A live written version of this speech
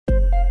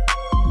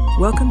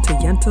Welcome to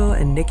Yentl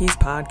and Nikki's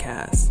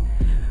podcast.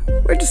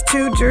 We're just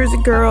two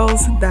Jersey girls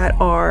that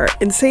are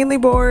insanely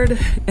bored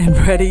and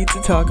ready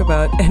to talk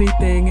about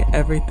anything,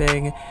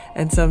 everything,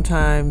 and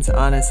sometimes,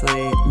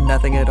 honestly,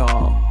 nothing at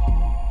all.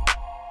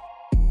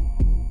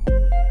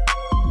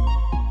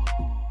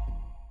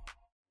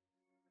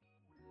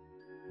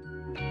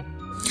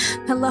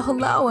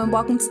 Hello, and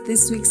welcome to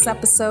this week's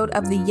episode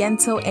of the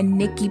Yentl and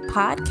Nikki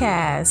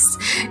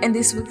podcast. In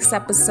this week's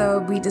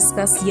episode, we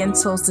discuss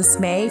Yentl's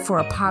dismay for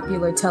a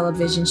popular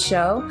television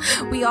show.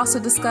 We also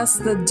discuss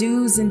the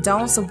do's and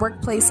don'ts of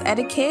workplace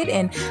etiquette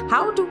and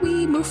how do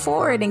we move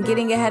forward in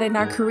getting ahead in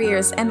our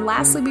careers. And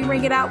lastly, we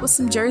bring it out with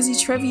some Jersey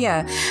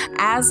trivia.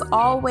 As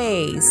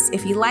always,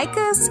 if you like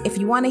us, if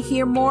you want to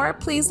hear more,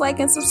 please like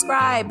and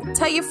subscribe.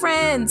 Tell your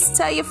friends,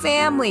 tell your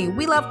family.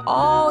 We love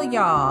all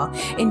y'all.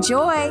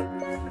 Enjoy.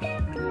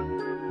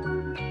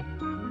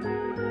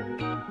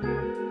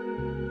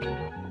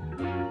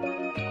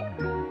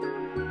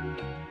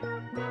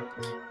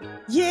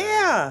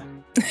 Yeah.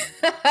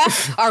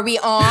 Are we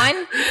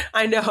on?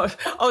 I know.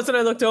 All of a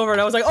sudden I looked over and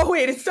I was like, oh,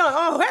 wait, it's done.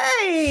 Oh,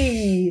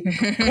 hey.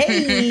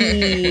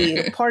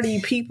 Hey,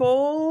 party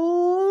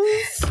peoples.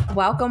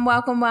 Welcome.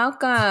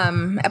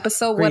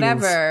 Episode Greetings.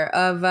 Whatever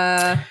of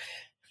the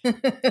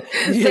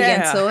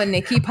Yentl and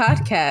Nikki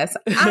podcast.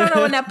 I don't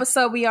know what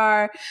episode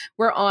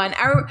we're on.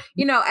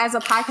 As a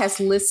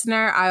podcast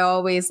listener, I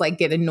always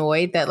get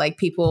annoyed that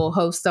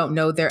hosts don't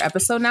know their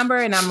episode number.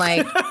 And I'm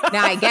like,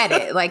 now I get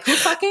it. Who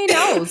fucking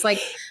knows? Does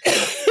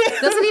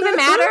it even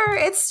matter?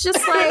 It's just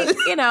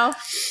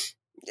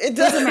it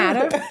doesn't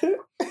matter.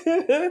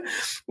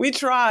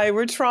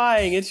 We're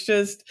trying. It's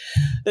just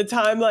the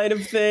timeline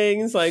of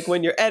things,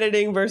 when you're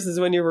editing versus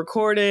when you're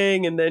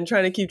recording and then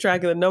trying to keep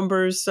track of the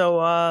numbers.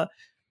 So,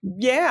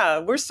 yeah,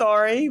 we're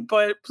sorry,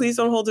 but please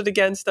don't hold it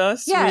against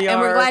us. Yeah,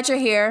 we're glad you're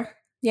here.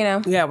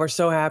 Yeah, we're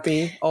so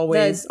happy.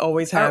 Always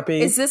happy.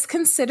 Is this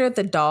considered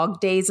the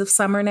dog days of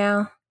summer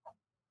now?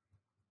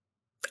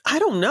 I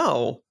don't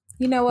know.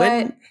 You know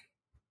what?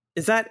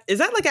 Is that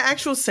an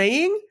actual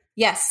saying?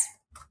 Yes.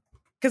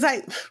 Because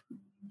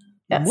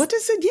Yes. What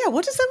does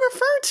that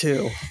refer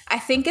to? I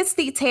think it's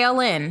the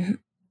tail end.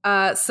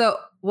 Actually,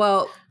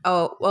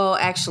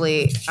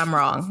 I'm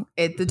wrong.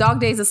 The dog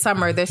days of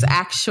summer, there's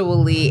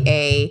actually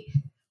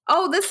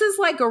this is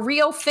a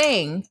real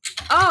thing.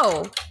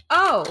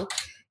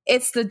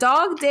 It's the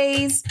dog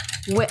days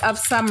of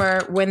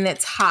summer when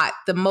it's hot,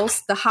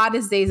 the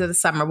hottest days of the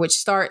summer, which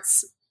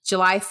starts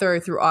July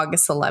 3rd through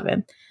August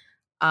 11th.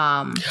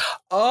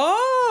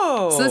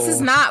 So this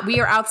is not, we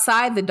are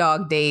outside the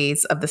dog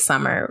days of the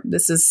summer.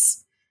 This is,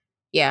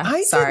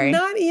 sorry. Did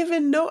not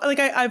even know.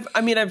 I've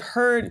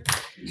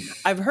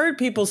heard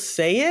people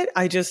say it.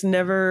 I just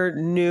never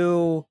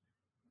knew.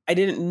 I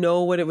didn't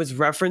know what it was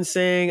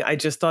referencing. I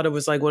just thought it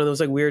was one of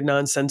those weird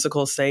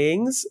nonsensical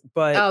sayings.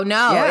 But oh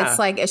no, yeah. It's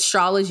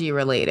astrology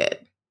related.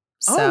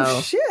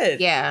 So, shit.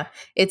 Yeah,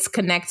 it's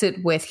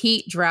connected with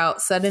heat, drought,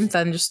 sudden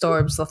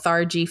thunderstorms,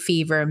 lethargy,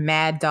 fever,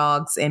 mad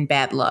dogs, and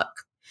bad luck.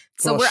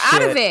 So we're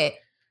out of it.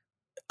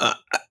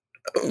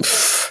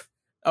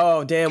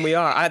 Oh, damn, we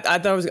are. I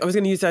thought I was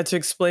going to use that to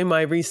explain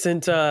my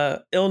recent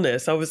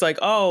illness. I was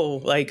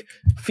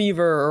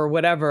fever or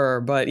whatever.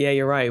 But yeah,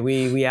 you're right.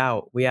 We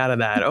out of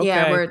that. Okay.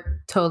 Yeah,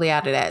 we're totally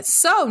out of that.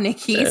 So,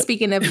 Nikki,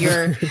 speaking of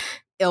your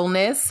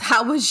illness,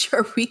 how was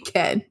your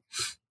weekend?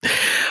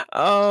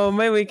 Oh,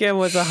 my weekend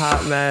was a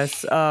hot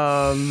mess.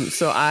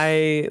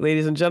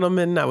 Ladies and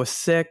gentlemen, I was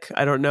sick.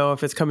 I don't know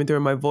if it's coming through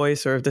in my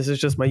voice or if this is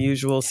just my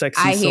usual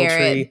sexy I hear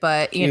sultry. it,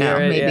 but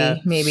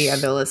maybe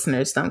other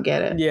listeners don't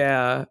get it.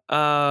 Yeah.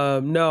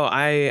 No,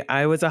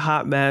 I was a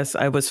hot mess.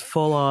 I was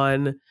full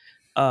on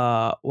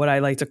what I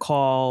like to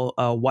call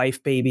a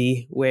wife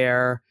baby,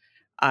 where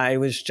I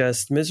was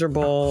just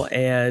miserable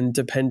and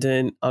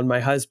dependent on my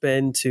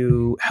husband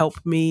to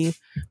help me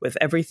with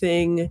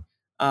everything.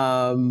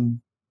 I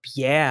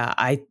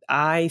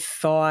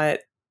thought,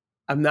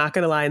 I'm not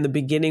going to lie, in the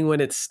beginning when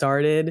it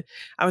started,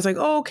 I was like,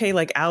 oh, okay,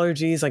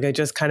 allergies. I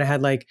just kind of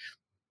had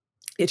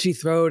itchy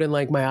throat and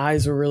my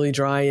eyes were really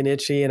dry and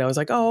itchy. And I was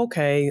like, oh,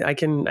 okay, I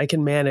can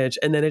manage.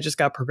 And then it just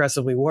got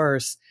progressively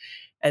worse.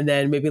 And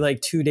then maybe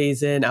 2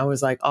 days in, I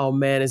was like, oh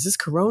man, is this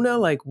Corona?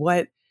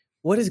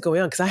 What is going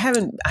on? Because I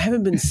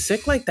haven't been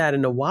sick like that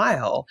in a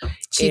while.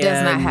 She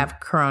does not have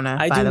Corona.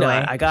 I do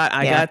not. I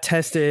got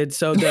tested.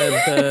 So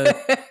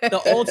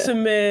the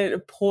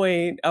ultimate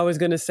point I was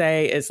gonna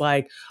say is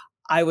I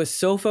was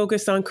so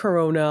focused on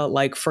Corona,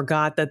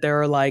 forgot that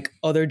there are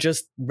other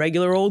just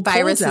regular old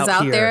viruses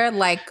out here. There, a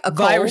cold.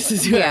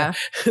 Viruses, yeah.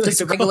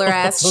 Just regular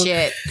ass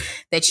shit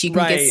that you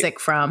can get sick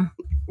from.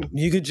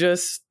 You could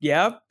just,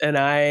 and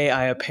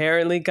I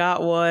apparently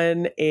got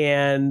one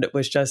and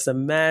was just a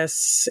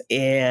mess.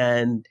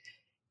 And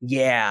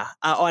yeah,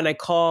 and I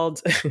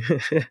called,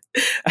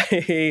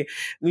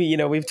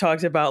 we've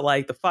talked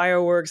about the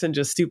fireworks and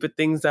just stupid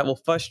things that will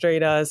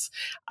frustrate us.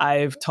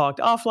 I've talked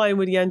offline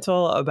with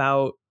Yentl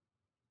about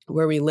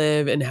where we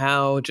live and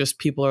how just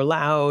people are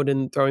loud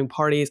and throwing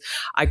parties.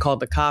 I called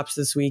the cops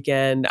this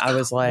weekend. I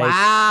was like,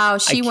 wow,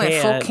 she went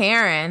full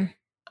Karen.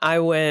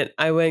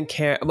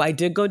 I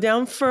did go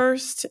down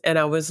first, and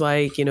I was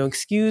like,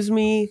 excuse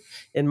me,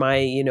 in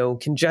my,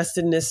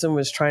 congestedness, and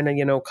was trying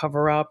to,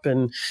 cover up,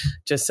 and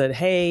just said,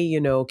 hey,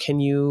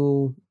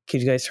 could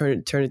you guys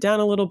turn it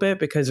down a little bit,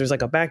 because there's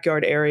like a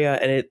backyard area,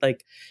 and it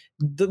like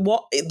the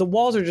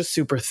walls are just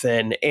super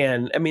thin,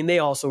 and I mean they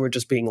also were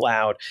just being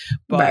loud,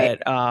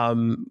 but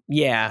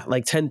yeah,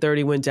 like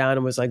 10:30 went down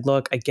and was like,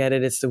 look, I get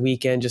it, it's the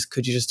weekend,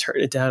 could you just turn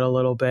it down a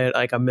little bit,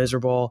 like I'm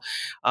miserable.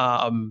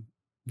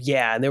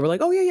 Yeah, and they were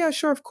like, oh yeah,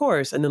 sure, of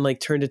course, and then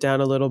like turned it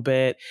down a little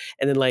bit,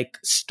 and then like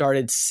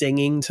started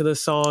singing to the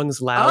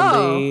songs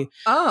loudly.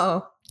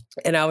 Oh.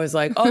 And I was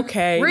like,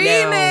 okay,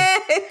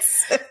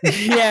 remix.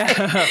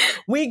 Yeah,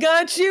 we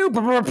got you.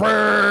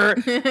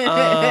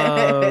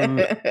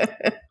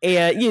 And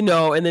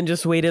and then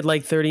just waited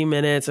like 30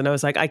 minutes, and I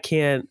was like, I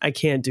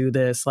can't do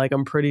this. Like,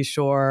 I'm pretty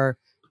sure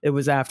it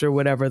was after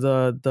whatever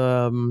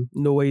the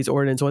noise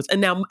ordinance was.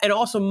 And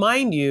also,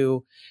 mind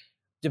you,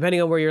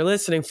 depending on where you're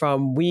listening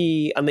from,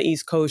 we on the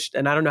East Coast,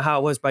 and I don't know how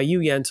it was by you,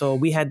 Yentl,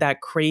 we had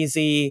that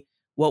crazy,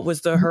 what was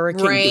the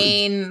hurricane?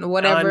 Rain,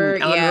 whatever.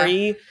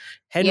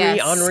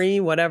 Henry,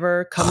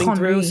 whatever, coming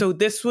through. So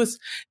this was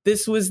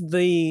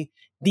the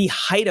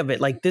height of it.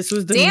 Like, this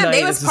was the night.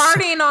 They was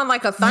partying on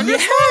like a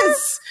thunderstorm.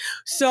 Yes.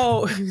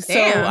 So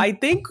I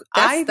think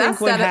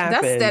what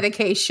happened. That's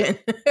dedication.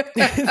 But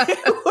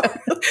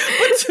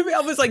to me,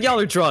 I was like, y'all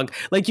are drunk.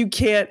 Like,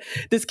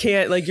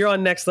 like, you're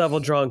on next level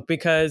drunk,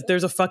 because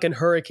there's a fucking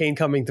hurricane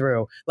coming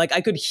through. Like,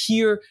 I could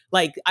hear,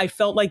 like, I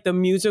felt like the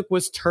music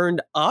was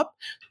turned up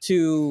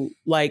to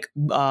like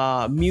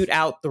mute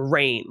out the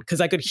rain,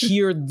 because I could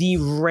hear the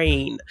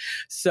rain.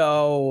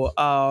 So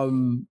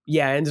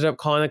yeah, I ended up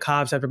calling the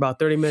cops after about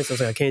 30 minutes. I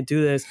was like, I can't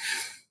do this.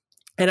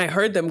 And I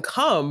heard them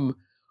come,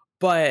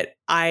 but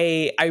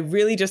I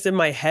really just in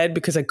my head,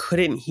 because I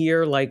couldn't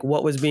hear like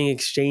what was being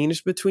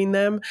exchanged between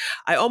them,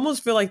 I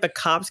almost feel like the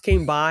cops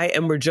came by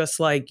and were just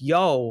like,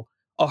 yo,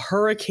 a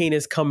hurricane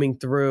is coming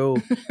through,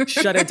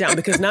 shut it down.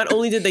 Because not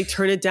only did they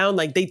turn it down,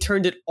 like they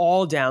turned it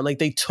all down. Like,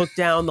 they took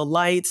down the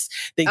lights,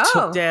 they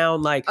took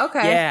down like,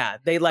 yeah,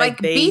 they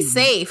be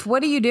safe.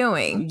 What are you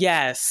doing?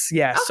 Yes.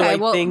 Okay, so I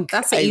think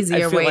that's an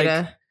easier way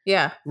to,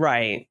 yeah.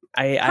 Right.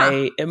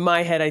 I in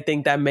my head, I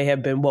think that may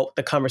have been what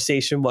the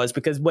conversation was,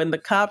 because when the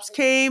cops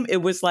came,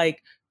 it was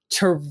like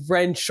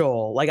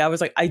torrential. Like, I was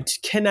like, I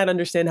cannot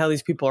understand how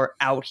these people are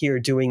out here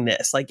doing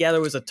this. Like, yeah,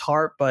 there was a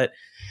tarp, but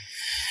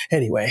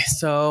anyway,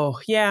 so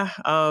yeah,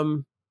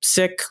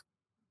 sick,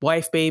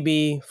 wife,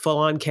 baby, full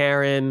on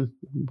Karen,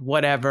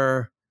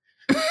 whatever.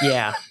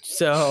 Yeah.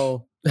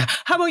 So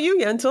how about you,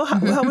 Yentl?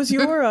 How was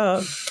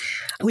your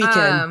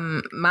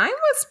weekend? Mine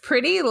was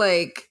pretty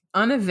like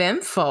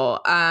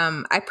uneventful.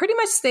 I pretty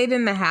much stayed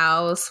in the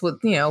house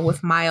with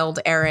mild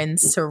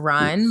errands to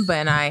run,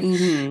 but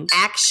I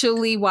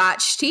actually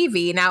watched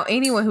TV. Now,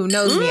 anyone who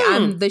knows me,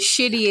 I'm the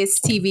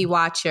shittiest TV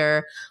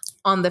watcher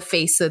on the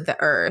face of the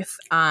earth.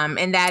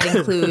 And that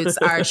includes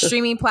our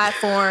streaming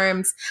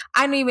platforms.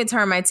 I don't even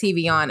turn my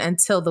TV on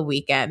until the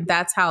weekend.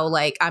 That's how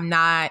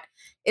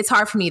it's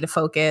hard for me to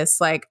focus.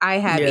 Like, I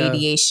have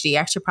ADHD.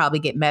 I should probably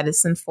get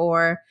medicine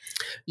for,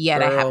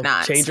 yet I have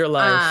not. Change your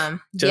life.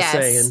 Just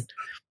saying.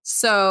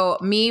 So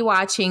me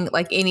watching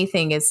like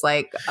anything is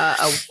like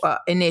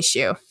an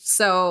issue.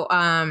 So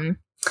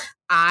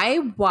I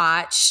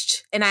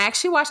watched, and I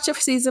actually watched a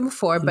season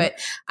before, but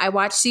I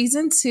watched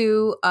season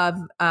 2 of,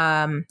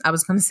 I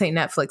was going to say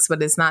Netflix,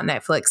 but it's not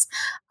Netflix.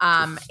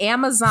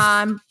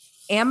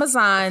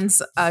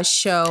 Amazon's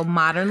show,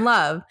 Modern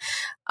Love.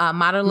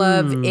 Modern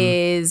Love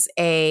is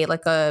a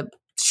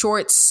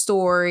short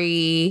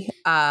story,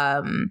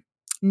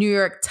 New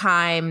York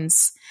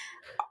Times,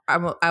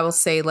 I will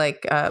say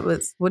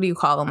what do you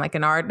call them? Like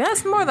an art?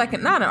 That's more like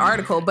not an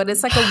article, but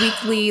it's like a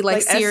weekly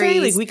series, essay,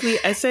 like weekly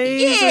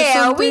essays.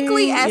 Yeah, a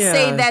weekly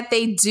essay that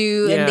they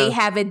do, and they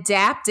have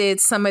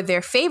adapted some of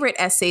their favorite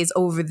essays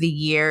over the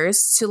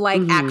years to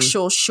like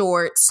actual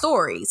short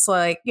stories,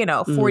 like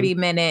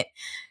 40-minute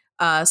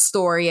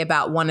story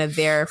about one of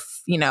their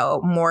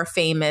more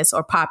famous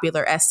or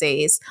popular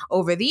essays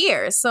over the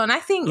years. So, and I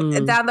think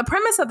that the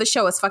premise of the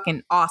show is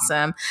fucking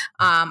awesome.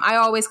 I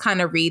always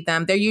kind of read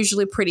them. They're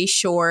usually pretty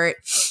short.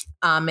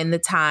 In the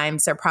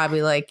Times, they're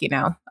probably like,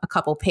 a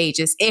couple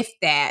pages, if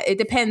that. It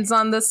depends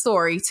on the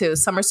story too.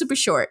 Some are super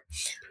short.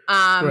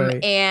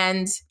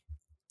 And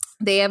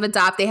they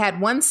had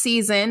one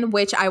season,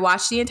 which I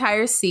watched the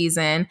entire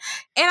season, and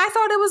I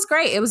thought it was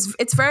great.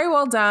 It's very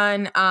well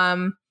done.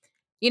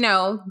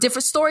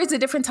 Different stories of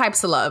different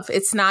types of love.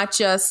 It's not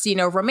just,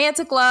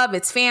 romantic love.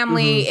 It's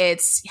family.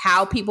 It's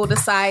how people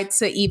decide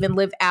to even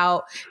live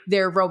out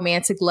their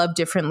romantic love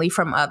differently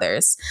from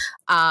others.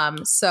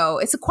 So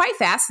it's quite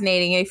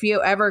fascinating. If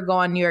you ever go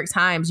on New York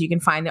Times, you can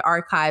find the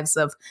archives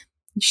of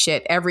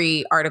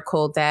every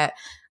article that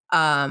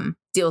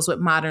deals with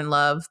modern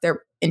love.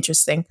 They're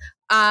interesting.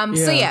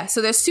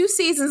 So there's 2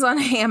 seasons on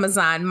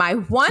Amazon. My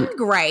one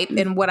gripe,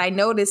 and what I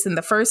noticed in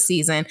the first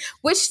season,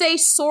 which they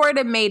sort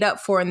of made up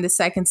for in the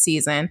second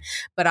season,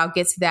 but I'll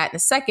get to that in a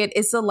second,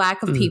 is the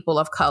lack of people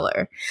of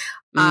color.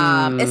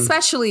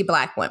 Especially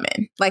Black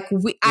women. Like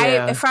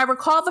if I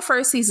recall the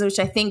first season, which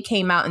I think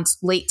came out in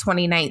late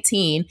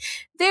 2019,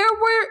 there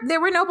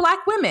were no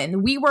Black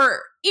women. We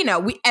were,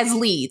 we as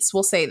leads,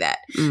 we'll say that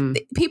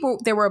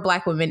there were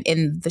Black women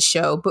in the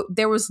show, but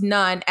there was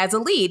none as a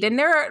lead. And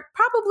there are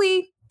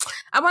probably,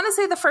 I want to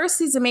say the first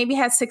season maybe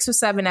had 6 or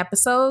 7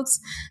 episodes.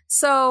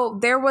 So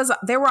there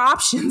were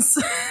options.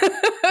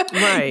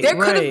 Right. There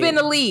could have been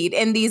a lead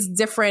in these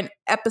different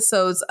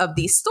episodes of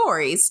these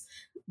stories,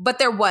 but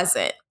there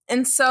wasn't.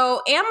 And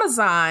so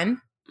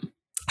Amazon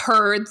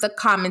heard the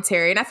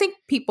commentary, and I think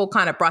people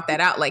kind of brought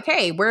that out, like,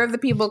 hey, where are the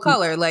people of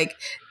color? Like,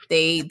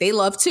 they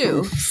love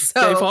too.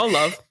 So they fall in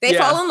love. They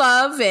fall in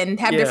love and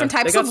have different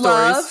types of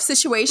love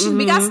situations.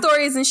 We got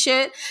stories and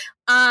shit.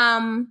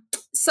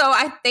 So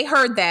they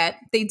heard that.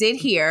 They did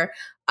hear.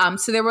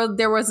 So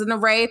there was an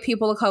array of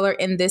people of color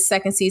in this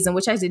second season,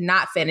 which I did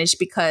not finish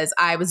because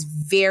I was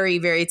very,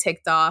 very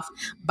ticked off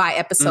by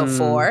episode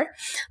 4.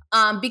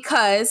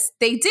 Because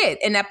they did.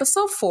 In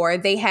episode 4,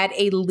 they had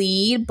a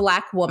lead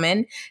Black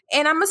woman,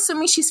 and I'm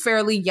assuming she's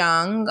fairly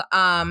young.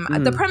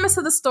 The premise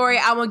of the story,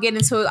 I won't get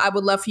into it. I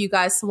would love for you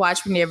guys to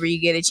watch whenever you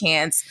get a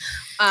chance.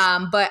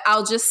 But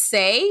I'll just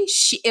say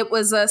it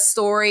was a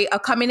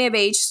coming of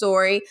age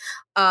story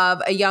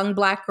of a young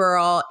Black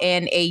girl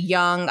and a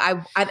young,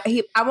 I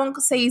won't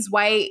say he's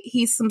white.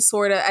 He's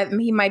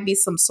he might be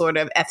some sort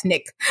of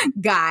ethnic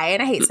guy.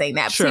 And I hate saying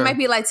that. Sure. So he might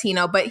be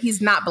Latino, but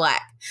he's not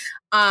Black.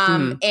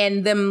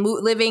 And them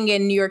living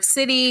in New York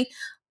City,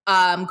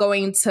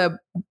 going to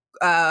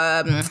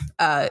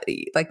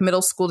like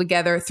middle school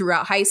together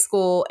throughout high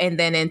school and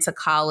then into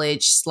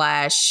college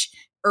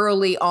 /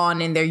 early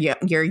on in their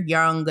your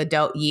young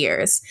adult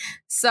years.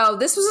 So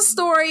this was a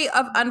story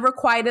of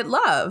unrequited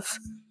love.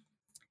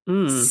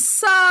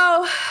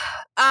 So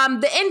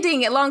the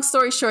ending, long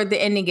story short,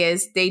 the ending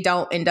is they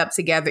don't end up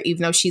together,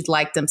 even though she's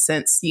liked him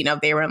since,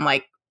 they were in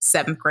like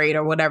 7th grade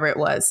or whatever it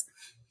was.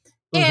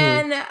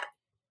 And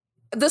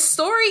the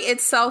story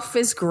itself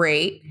is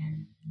great.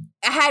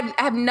 I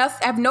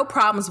have no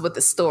problems with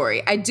the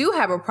story. I do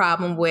have a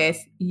problem with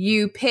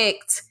you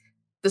picked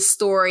the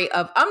story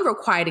of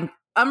unrequited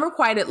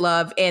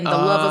love and the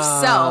love of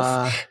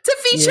self to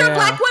feature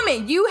Black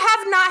women. You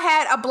have not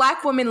had a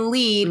Black woman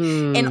lead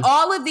in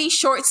all of these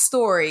short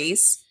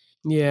stories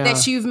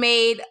that you've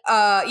made,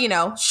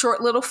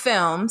 short little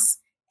films.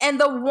 And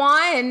the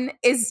one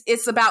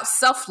it's about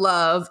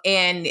self-love,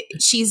 and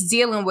she's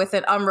dealing with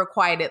an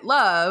unrequited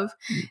love.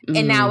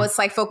 And now it's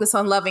like focus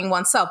on loving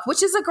oneself,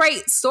 which is a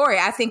great story.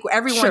 I think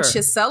everyone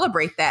should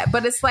celebrate that.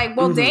 But it's like,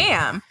 well,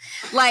 damn,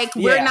 like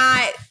we're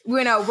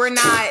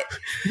not,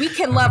 we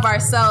can love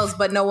ourselves,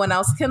 but no one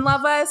else can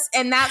love us.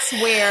 And that's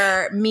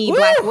where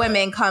Black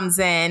women comes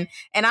in.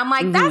 And I'm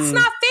like, that's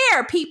not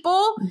fair,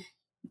 people.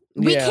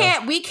 We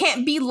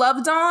can't be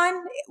loved on.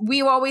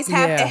 We always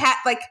have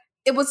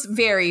it was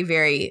very,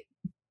 very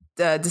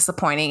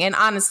disappointing. And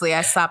honestly,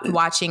 I stopped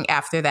watching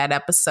after that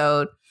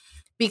episode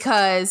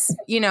because,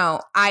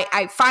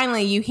 I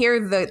finally, you hear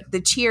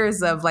the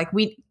cheers of like,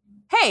 we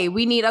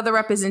need other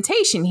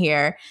representation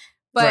here.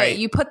 But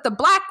you put the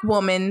Black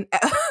woman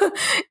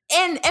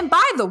and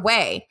by the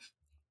way,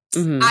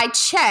 I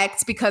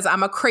checked because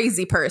I'm a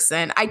crazy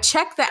person. I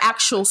checked the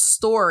actual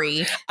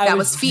story that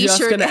was featured. I was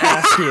just going to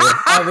ask you.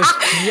 I was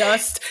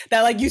just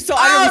that like you saw.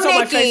 I don't know if you saw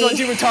my face when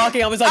you were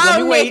talking. I was like, let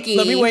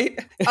me wait.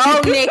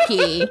 Oh,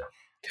 Nikki.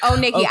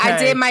 Okay. I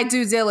did my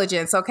due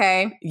diligence.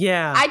 Okay.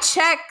 Yeah. I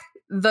checked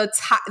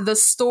the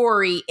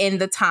story in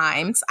the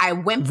Times. I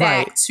went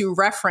back to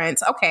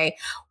reference. Okay,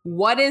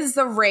 what is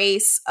the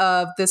race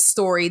of the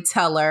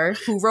storyteller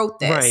who wrote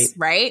this?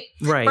 Right.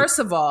 First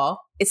of all,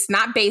 it's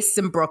not based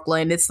in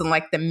Brooklyn. It's in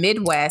like the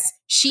Midwest.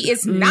 She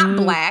is not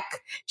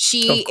Black.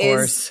 She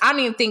is, I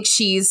don't even think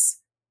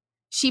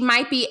she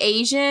might be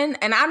Asian.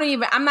 And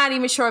I'm not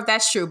even sure if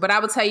that's true, but I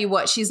will tell you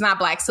what, she's not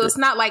Black. So it's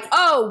not like,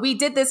 oh, we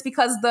did this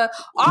because the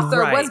author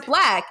was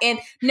Black. And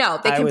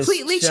no, they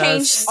completely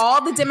changed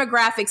all the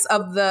demographics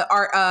of the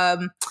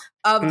art,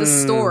 of the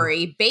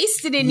story,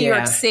 based it in New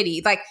York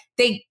City. Like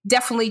they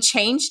definitely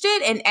changed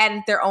it and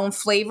added their own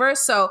flavor.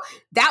 So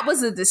that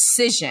was a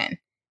decision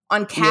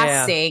on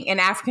casting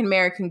an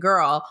African-American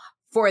girl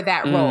for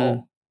that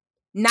role.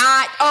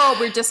 Not,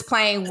 we're just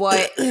playing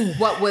what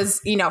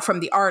was, from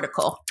the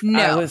article.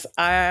 No.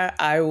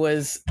 I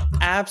was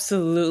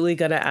absolutely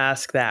going to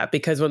ask that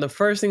because one of the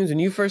first things when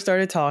you first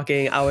started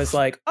talking, I was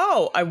like,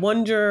 I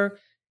wonder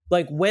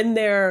like when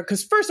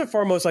because first and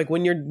foremost, like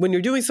when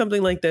you're doing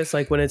something like this,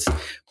 like when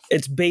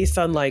it's based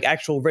on like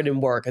actual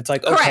written work, it's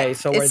like, okay,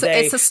 so it's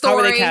a story. How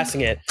are they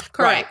casting it?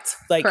 Correct.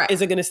 Like,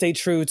 is it going to stay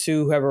true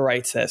to whoever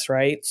writes this?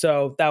 Right.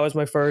 So that was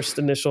my first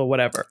initial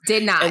whatever.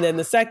 Did not. And then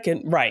the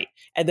second,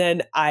 and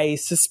then I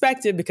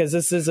suspected because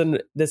this is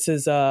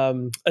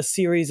a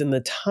series in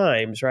the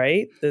Times,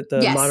 right?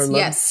 The Modern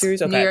Love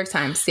series. Okay. New York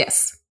Times.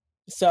 Yes.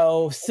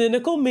 So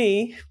cynical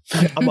me,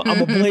 I'm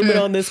gonna blame it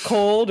on this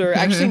cold, or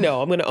actually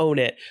no, I'm gonna own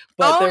it.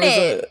 But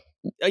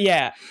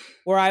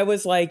where I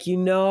was like,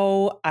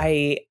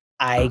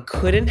 I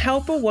couldn't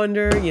help but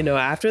wonder,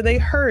 after they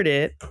heard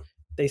it,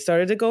 they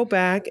started to go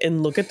back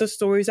and look at the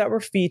stories that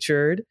were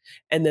featured,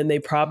 and then they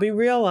probably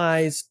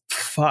realized,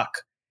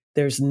 fuck,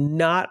 there's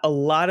not a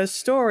lot of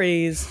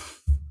stories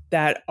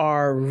that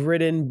are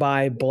written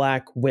by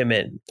Black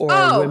women or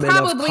women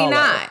of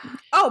color.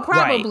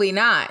 Probably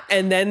not.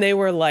 And then they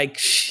were like,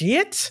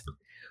 shit,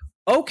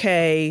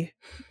 okay,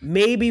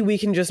 maybe we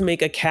can just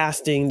make a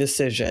casting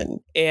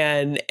decision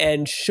and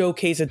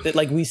showcase it that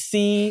like we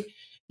see,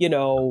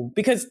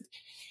 because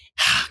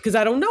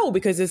I don't know,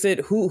 because is it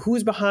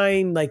who's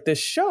behind like the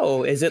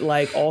show? Is it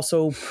like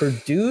also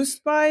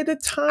produced by the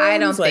Times? I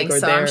don't think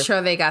so. I'm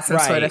sure they got some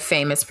sort of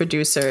famous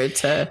producer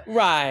to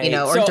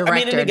or so,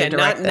 director to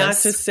direct this. Not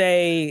to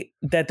say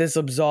that this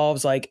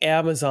absolves like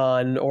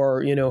Amazon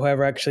or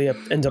whoever actually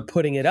ends up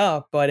putting it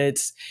up, but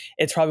it's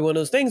probably one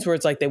of those things where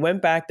it's like they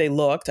went back, they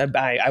looked.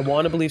 I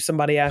want to believe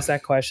somebody asked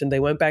that question.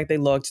 They went back, they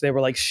looked, they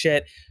were like,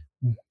 shit,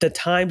 the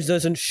Times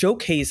doesn't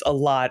showcase a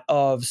lot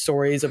of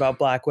stories about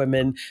Black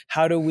women.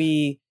 How do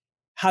we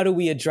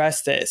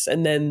address this?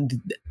 And then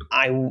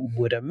I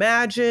would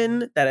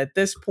imagine that at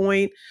this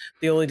point,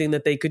 the only thing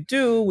that they could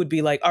do would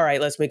be like, all right,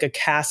 let's make a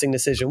casting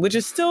decision, which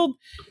is still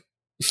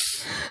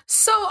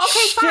so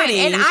okay, fine.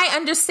 And I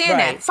understand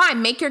that.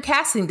 Fine, make your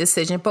casting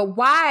decision, but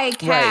why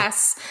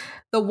cast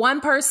the one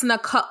person,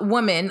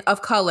 woman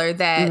of color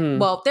that,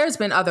 well, there's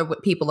been other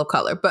people of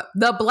color, but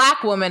the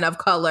Black woman of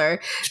color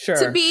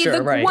to be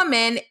the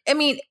woman. I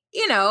mean,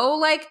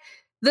 like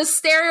the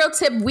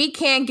stereotype, we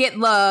can't get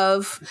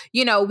love,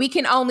 we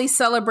can only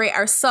celebrate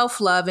our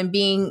self-love and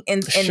being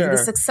in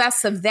the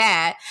success of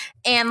that.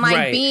 And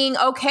like being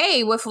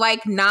okay with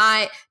like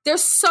which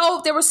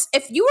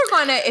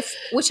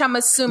I'm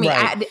assuming,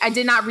 I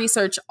did not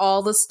research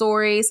all the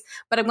stories,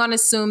 but I'm going to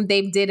assume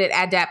they did an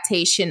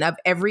adaptation of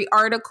every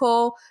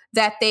article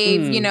that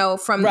they've,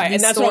 from these and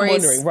that's stories. What I'm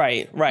wondering.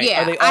 Right.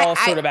 Yeah, are they all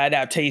sort of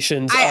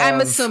adaptations? I'm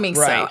assuming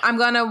so. I'm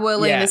going to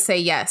willing to say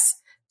yes.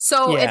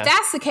 So if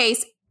that's the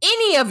case,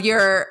 any of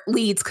your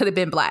leads could have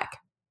been Black.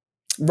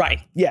 Right.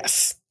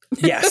 Yes.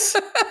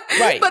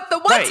 Right. But the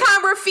one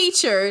time we're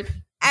featured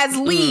as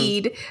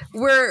lead,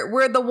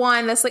 we're the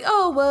one that's like,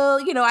 oh,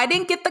 well, I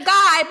didn't get the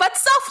guy, but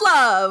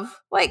self-love.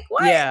 Like,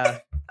 what? Yeah.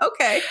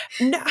 Okay.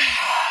 No,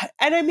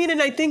 and I mean,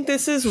 and I think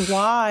this is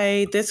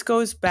why this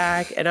goes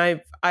back, and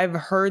I've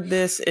heard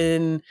this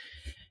in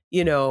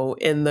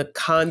the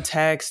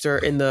context or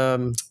in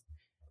the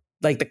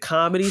like the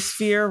comedy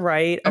sphere,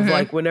 right? Of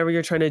like whenever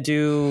you're trying to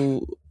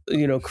do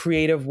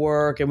creative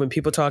work, and when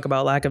people talk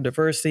about lack of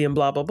diversity and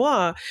blah, blah,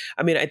 blah.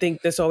 I mean, I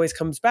think this always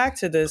comes back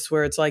to this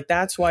where it's like,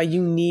 that's why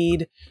you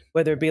need,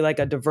 whether it be like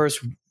a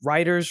diverse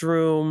writer's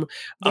room,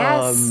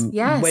 yes.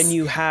 when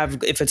you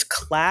have, if it's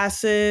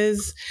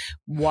classes,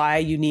 why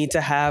you need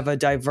to have a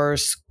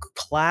diverse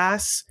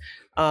class,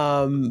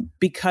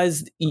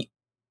 because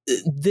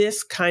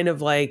this kind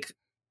of like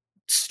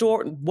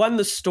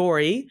the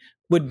story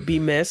would be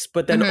missed,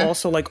 but then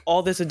also like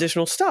all this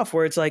additional stuff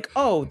where it's like,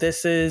 oh,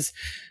 this is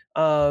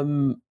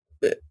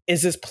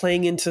this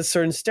playing into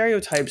certain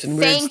stereotypes and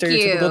weird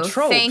stereotypical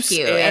tropes? Thank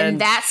you.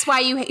 And that's why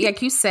you,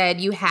 like you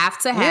said, you have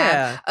to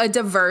have a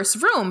diverse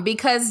room,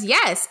 because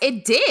yes,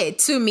 it did.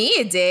 To me,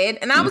 it did.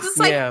 And I was just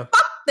like,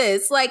 fuck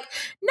this. Like,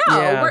 no,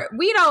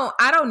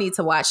 I don't need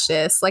to watch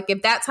this. Like,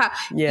 if that's how,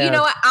 you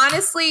know what,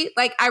 honestly,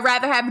 like, I'd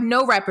rather have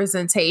no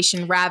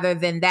representation rather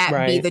than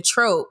that be the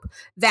trope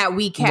that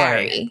we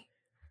carry.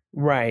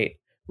 Right.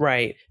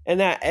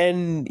 And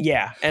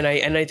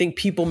I think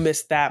people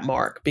miss that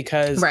mark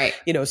because,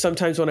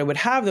 sometimes when I would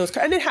have those,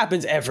 and it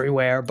happens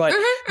everywhere, but,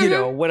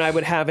 when I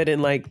would have it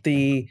in like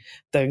the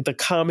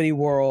comedy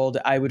world,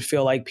 I would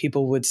feel like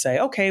people would say,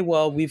 okay,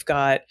 well, we've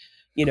got,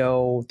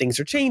 things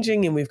are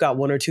changing and we've got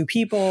one or two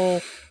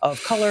people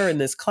of color in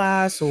this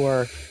class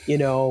or,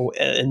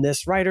 in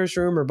this writer's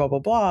room or blah, blah,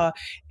 blah.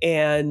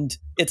 And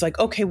it's like,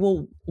 okay,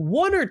 well,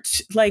 one or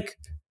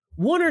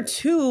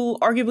two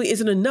arguably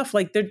isn't enough.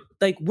 Like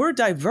we're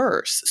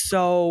diverse.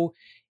 So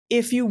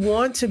if you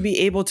want to be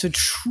able to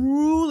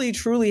truly,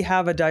 truly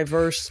have a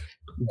diverse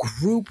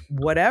group,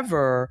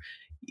 whatever,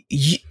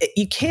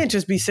 you can't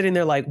just be sitting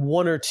there like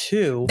one or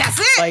two. That's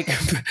it. Like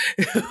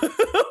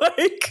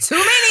too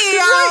many,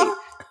 y'all.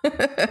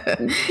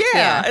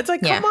 It's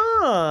like, come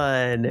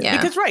on.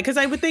 Because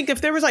I would think if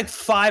there was like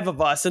 5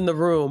 of us in the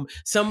room,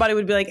 somebody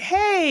would be like,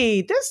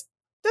 hey, this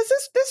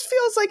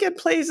feels like it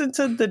plays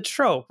into the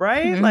trope,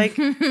 right? Like,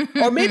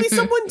 or maybe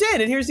someone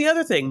did. And here's the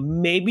other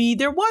thing. Maybe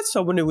there was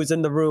someone who was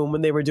in the room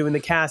when they were doing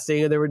the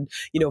casting or they were,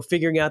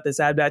 figuring out this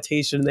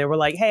adaptation. And they were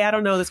like, hey, I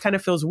don't know, this kind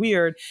of feels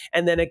weird.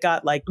 And then it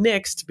got like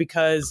nixed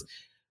because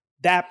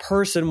that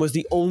person was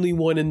the only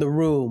one in the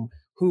room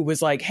who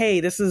was like,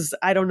 hey,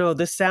 I don't know,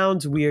 this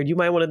sounds weird. You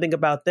might want to think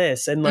about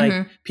this. And like,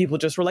 people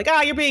just were like,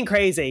 you're being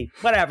crazy,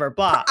 whatever,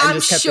 blah. And I'm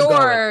just kept sure it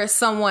going.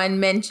 Someone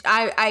mentioned,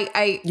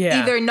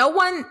 either no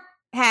one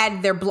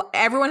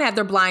everyone had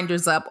their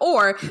blinders up,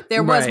 or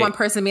there was one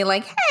person being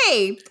like,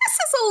 hey, this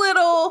is a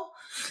little,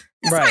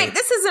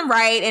 this isn't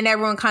right, and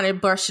everyone kind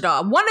of brushed it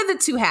off. One of the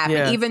two happened.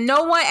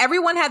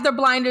 Everyone had their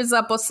blinders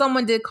up, or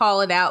someone did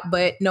call it out,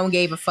 but no one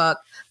gave a fuck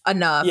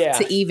enough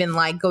to even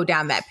like go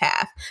down that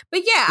path.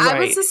 But I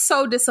was just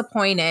so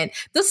disappointed.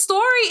 The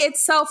story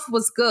itself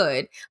was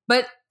good,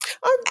 but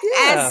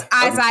as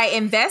I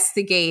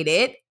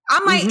investigated,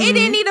 I'm like, it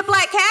didn't need a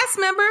black cast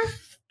member.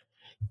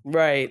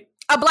 Right.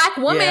 A black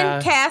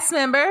woman cast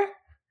member.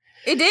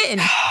 It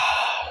didn't.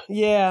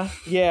 Yeah.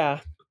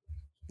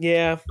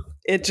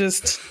 It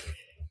just,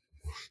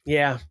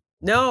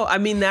 no, I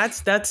mean,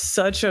 that's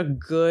such a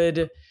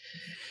good,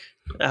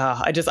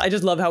 I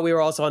just love how we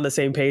were also on the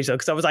same page though,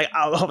 because I was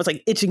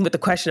like itching with the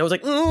question. I was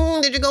like,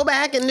 did you go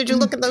back and did you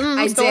look at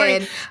the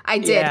story? I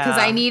did because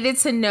I needed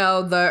to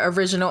know the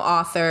original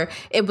author.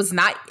 It's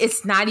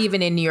not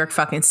even in New York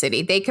fucking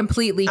city. They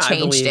completely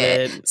changed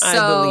it.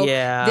 So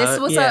this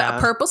was a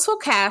purposeful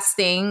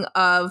casting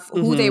of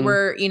who they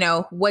were,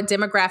 what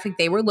demographic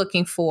they were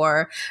looking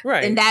for.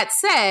 Right. And that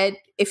said,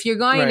 if you're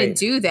going to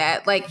do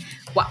that, like,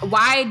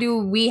 why do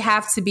we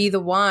have to be the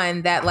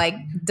one that like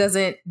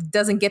doesn't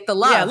get the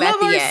love at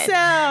the end?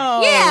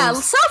 Yeah,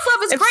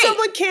 self-love is great. If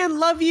someone can't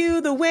love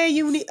you the way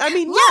you need, I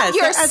mean, love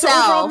yourself. As an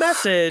overall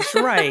message,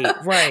 right.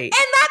 And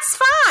that's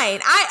fine.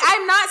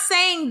 I'm not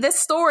saying this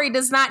story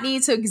does not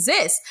need to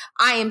exist.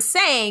 I am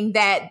saying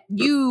that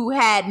you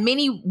had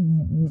many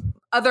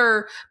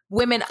other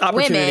women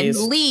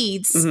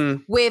leads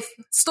with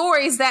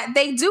stories that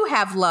they do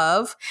have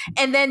love,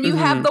 and then you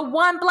have the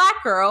one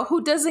black girl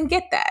who doesn't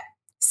get that.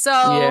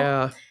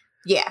 So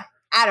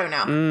I don't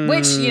know.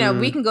 Which,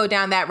 we can go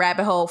down that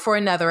rabbit hole for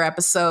another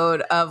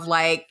episode of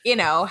like,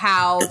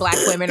 how black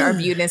women are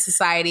viewed in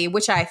society,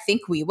 which I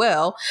think we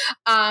will.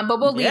 But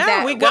we'll leave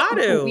that. We got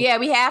to. Yeah,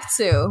 we have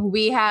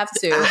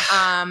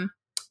to.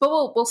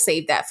 But we'll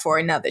save that for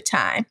another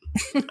time.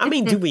 I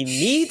mean, do we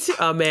need to?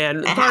 Oh,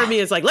 man. Part of me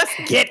is like, let's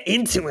get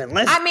into it.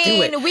 Let's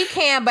do it. We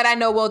can, but I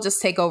know we'll just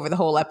take over the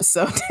whole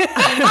episode.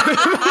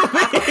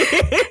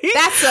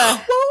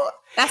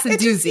 That's a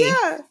doozy.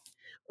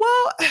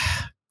 Well,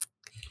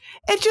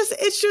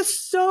 it's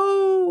just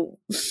so...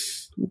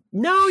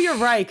 No, you're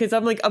right. Because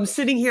I'm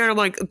sitting here and I'm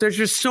like, there's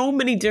just so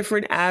many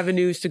different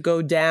avenues to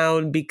go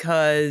down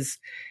because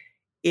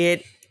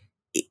there's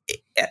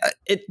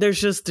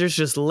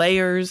just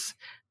layers.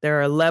 There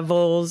are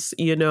levels,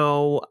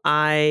 so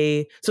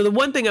the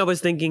one thing I was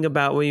thinking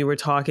about when you were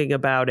talking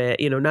about it,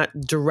 not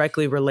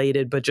directly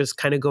related, but just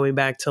kind of going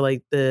back to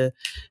like the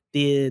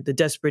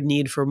desperate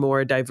need for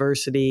more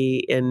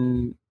diversity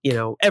in,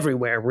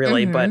 everywhere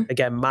really. But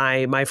again,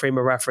 my frame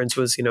of reference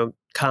was,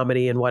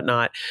 comedy and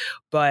whatnot.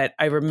 But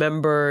I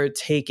remember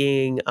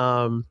taking,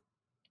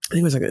 I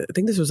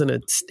think this was in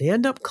a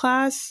stand-up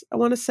class, I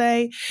want to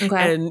say.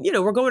 Okay. And,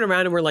 we're going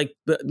around and we're like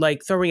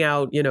throwing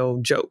out,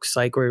 jokes.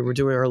 Like we're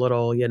doing our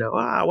little,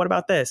 what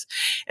about this?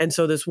 And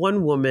so this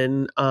one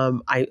woman,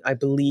 I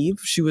believe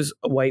she was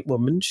a white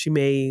woman. She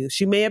may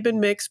have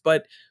been mixed,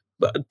 but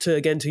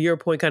to your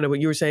point, kind of what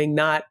you were saying,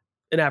 not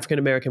an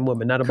African-American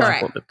woman, not a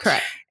black woman.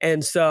 Correct.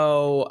 And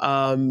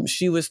so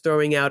she was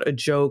throwing out a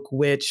joke,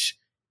 which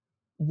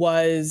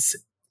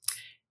was,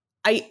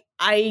 I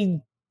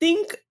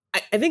think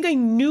I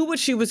knew what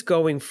she was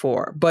going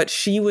for, but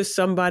she was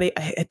somebody,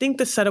 I think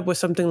the setup was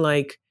something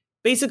like,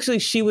 basically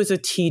she was a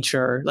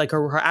teacher, like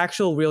her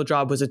actual real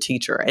job was a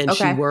teacher, and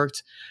she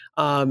worked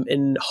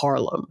in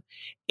Harlem.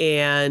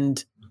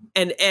 And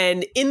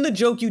in the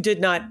joke, you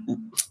did not,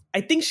 I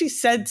think she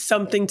said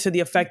something to the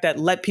effect that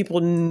let people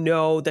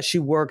know that she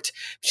worked.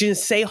 She didn't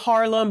say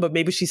Harlem, but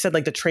maybe she said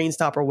like the train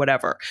stop or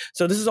whatever.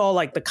 So this is all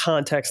like the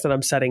context that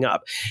I'm setting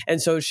up.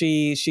 And so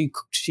she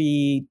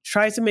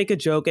tries to make a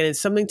joke, and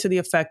it's something to the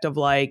effect of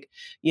like,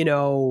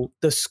 the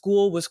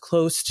school was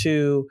close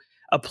to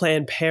a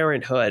Planned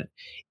Parenthood.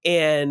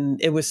 And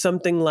it was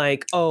something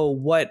like, oh,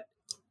 what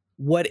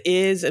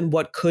is and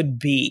what could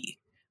be.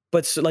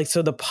 But so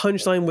the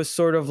punchline was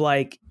sort of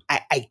like,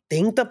 I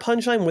think the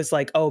punchline was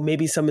like, oh,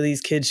 maybe some of these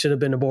kids should have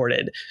been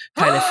aborted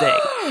kind of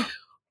thing.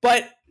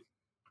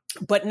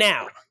 But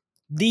now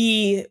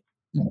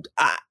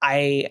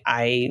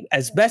I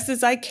as best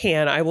as I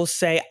can, I will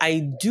say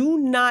I do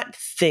not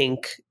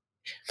think,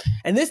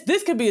 and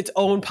this could be its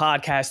own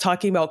podcast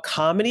talking about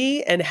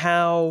comedy and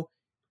how,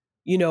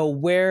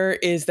 where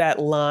is that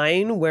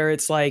line where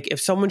it's like, if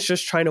someone's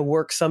just trying to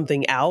work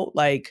something out,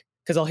 like,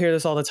 because I'll hear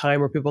this all the time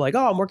where people are like,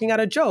 oh, I'm working out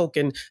a joke.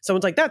 And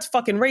someone's like, that's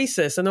fucking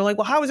racist. And they're like,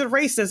 well, how is it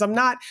racist? I'm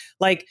not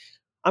like,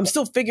 I'm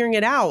still figuring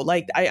it out.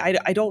 Like,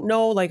 I don't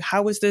know, like,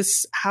 how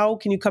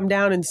can you come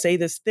down and say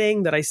this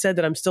thing that I said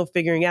that I'm still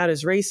figuring out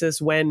is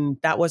racist when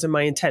that wasn't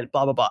my intent,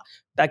 blah, blah, blah.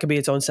 That could be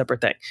its own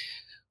separate thing.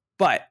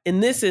 But in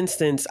this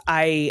instance,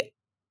 I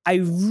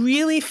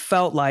really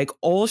felt like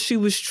all she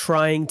was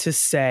trying to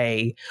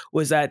say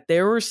was that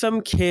there were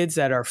some kids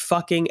that are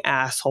fucking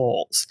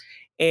assholes.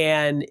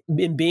 And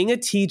in being a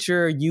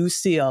teacher, you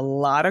see a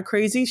lot of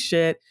crazy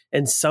shit,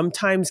 and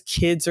sometimes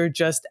kids are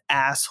just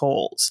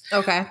assholes.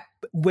 Okay.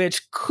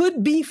 which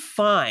could be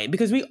fine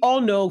because we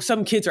all know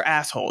some kids are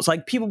assholes.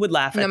 Like people would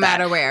laugh at no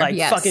matter where. Like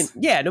yes. fucking,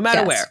 yeah, no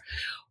matter where.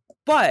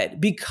 But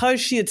because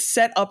she had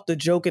set up the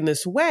joke in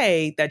this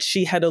way that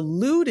she had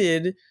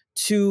alluded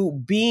to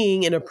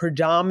being in a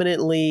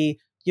predominantly,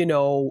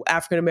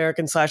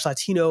 African-American /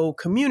 Latino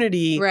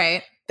community.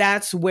 Right.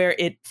 That's where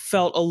it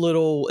felt a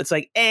little, it's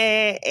like, Wah,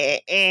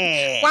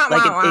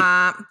 like wah,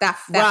 wah. That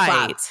right.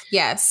 flopped.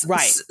 Yes.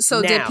 Right.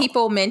 So now, did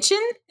people mention,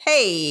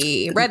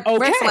 hey, red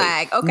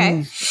flag?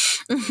 Okay.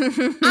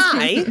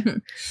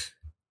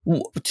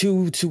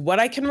 To what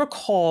I can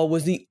recall,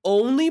 was the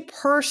only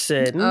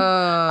person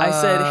I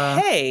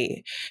said,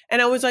 hey.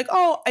 And I was like,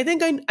 oh, I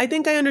think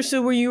I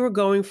understood where you were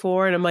going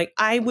for. And I'm like,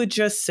 I would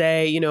just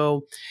say,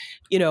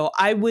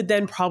 I would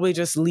then probably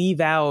just leave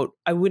out,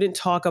 I wouldn't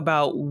talk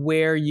about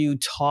where you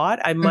taught.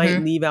 I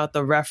might leave out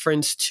the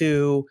reference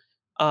to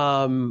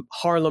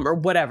Harlem or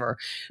whatever,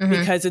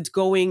 because it's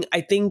going,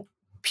 I think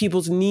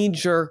people's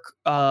knee-jerk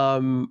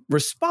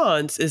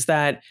response is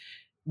that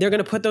they're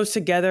going to put those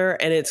together,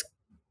 and it's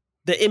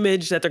the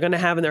image that they're going to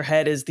have in their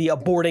head is the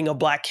aborting of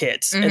Black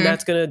kids. And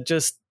that's going to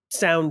just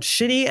sound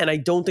shitty. And I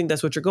don't think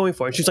that's what you're going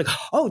for. And she was like,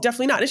 oh,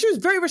 definitely not. And she was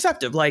very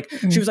receptive. Like,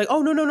 she was like,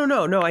 oh,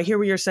 no. I hear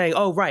what you're saying.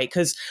 Oh, right.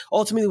 Because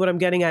ultimately what I'm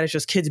getting at is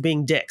just kids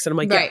being dicks. And I'm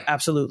like, yeah,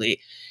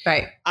 absolutely.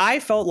 Right. I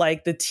felt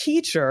like the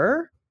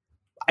teacher,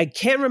 I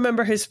can't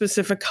remember his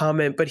specific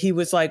comment, but he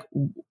was like,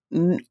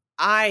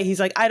 he's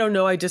like, I don't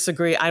know. I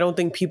disagree. I don't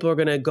think people are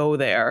going to go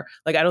there.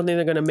 Like, I don't think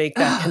they're going to make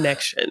that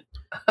connection.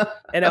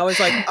 And I was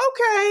like,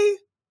 okay.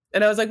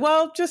 And I was like,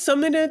 well, just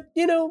something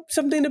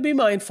to be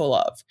mindful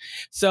of.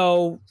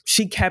 So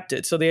she kept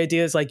it. So the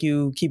idea is like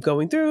you keep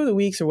going through the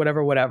weeks or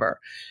whatever.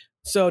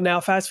 So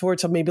now fast forward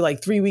to maybe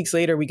like 3 weeks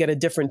later, we get a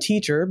different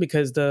teacher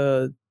because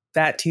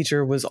that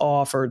teacher was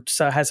off or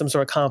has some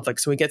sort of conflict.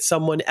 So we get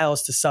someone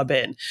else to sub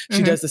in.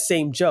 She does the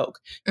same joke.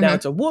 Now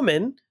it's a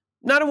woman,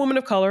 not a woman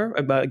of color.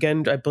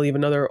 Again, I believe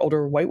another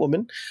older white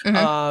woman.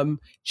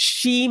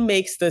 She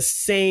makes the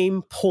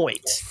same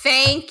point.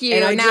 Thank you.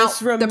 And I now,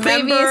 just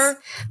remember,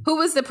 who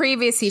was the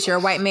previous teacher? A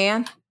white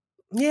man?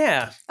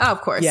 Yeah. Oh, of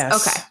course.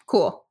 Yes. Okay,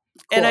 cool.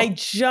 And I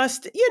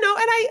just,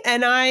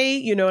 and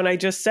I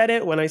just said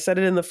it when I said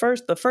it in the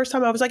first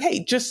time. I was like,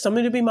 hey, just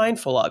something to be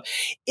mindful of.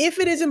 If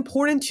it is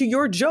important to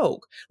your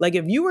joke, like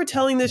if you were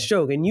telling this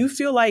joke and you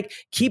feel like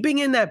keeping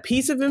in that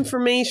piece of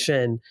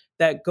information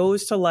that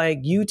goes to like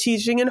you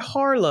teaching in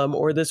Harlem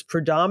or this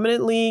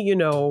predominantly,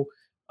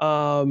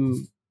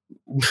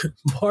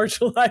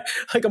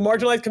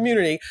 marginalized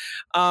community.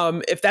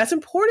 If that's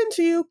important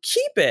to you,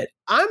 keep it.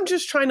 I'm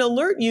just trying to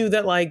alert you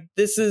that like,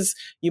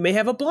 you may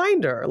have a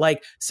blinder.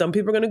 Like some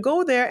people are going to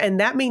go there and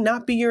that may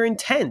not be your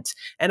intent.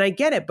 And I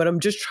get it, but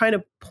I'm just trying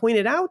to point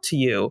it out to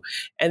you.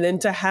 And then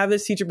to have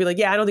this teacher be like,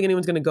 yeah, I don't think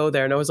anyone's going to go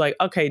there. And I was like,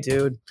 okay,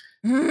 dude.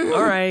 All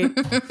right. And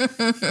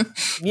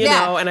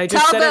I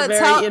just said it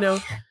very,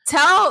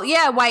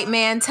 white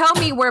man, tell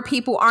me where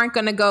people aren't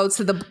going to go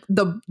to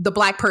the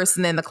Black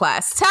person in the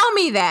class. Tell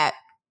me that.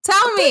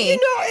 Tell me.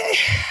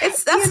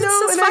 It's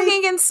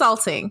fucking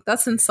insulting.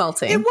 That's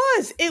insulting.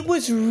 It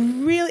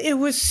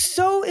was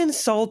so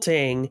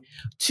insulting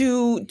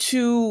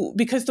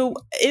because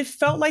it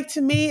felt like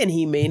to me, and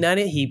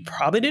he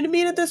probably didn't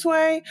mean it this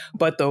way,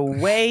 but the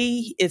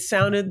way it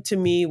sounded to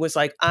me was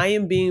like, I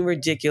am being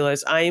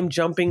ridiculous. I am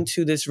jumping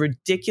to this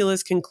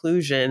ridiculous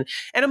conclusion.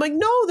 And I'm like,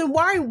 no, then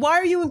why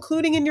are you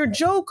including in your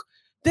joke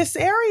this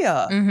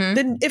area?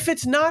 Then if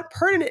it's not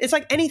pertinent, it's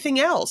like anything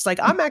else. Like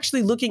I'm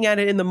actually looking at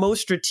it in the most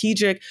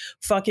strategic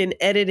fucking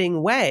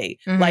editing way.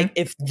 Like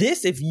if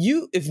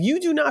you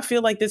do not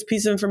feel like this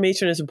piece of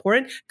information is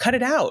important, cut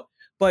it out.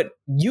 But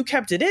you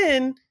kept it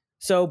in.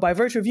 So by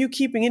virtue of you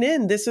keeping it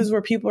in, this is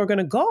where people are going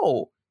to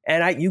go.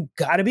 And you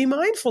got to be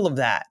mindful of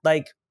that.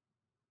 Like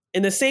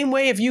in the same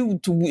way, if you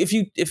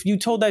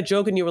told that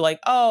joke and you were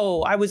like,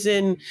 oh, I was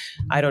in,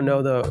 I don't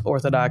know, the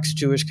Orthodox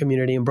Jewish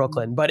community in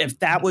Brooklyn. But if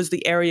that was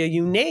the area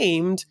you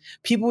named,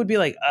 people would be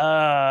like,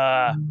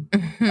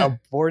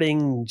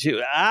 aborting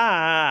Jew.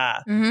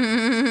 Yeah.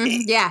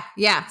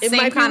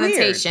 Same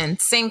connotation.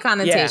 Same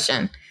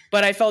connotation. Yeah.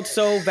 But I felt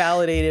so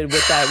validated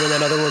with that when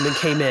that other woman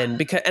came in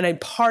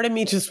part of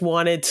me just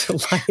wanted to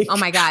like, oh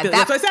my God.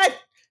 That's what I said.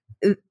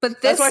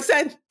 That's what I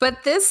said.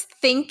 But this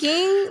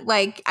thinking,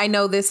 like, I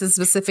know this is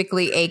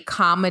specifically a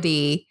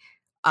comedy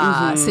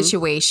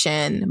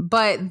situation,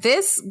 but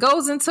this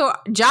goes into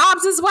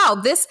jobs as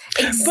well. This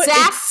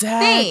exact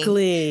thing,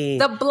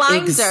 the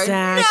blinder.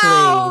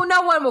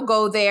 No one will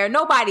go there.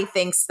 Nobody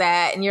thinks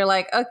that, and you're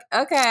like,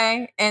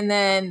 okay, and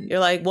then you're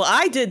like, well,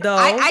 I did though.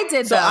 I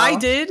did. So though. I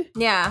did.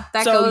 Yeah,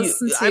 that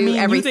goes into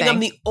everything. You think I'm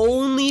the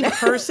only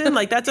person?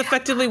 Like that's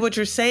effectively what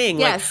you're saying.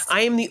 Yes, like,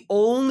 I am the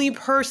only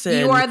person.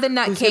 You are the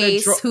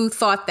nutcase who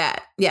thought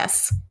that.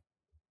 Yes.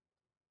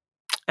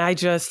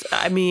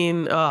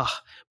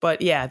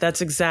 But yeah,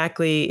 that's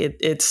exactly it.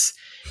 It's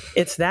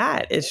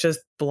that. It's just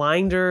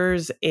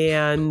blinders,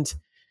 and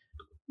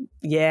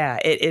yeah,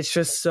 it's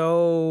just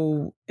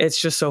so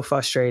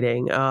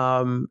frustrating.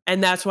 And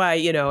that's why,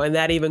 and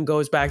that even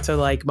goes back to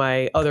like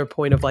my other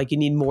point of like you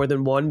need more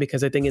than one,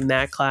 because I think in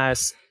that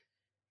class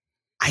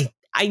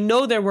I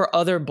know there were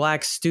other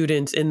Black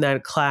students in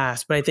that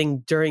class, but I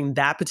think during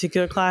that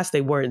particular class, they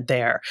weren't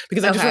there.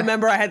 Because I just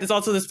remember I had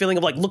this feeling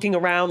of like looking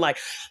around like,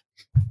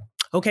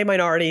 okay,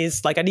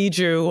 minorities, like I need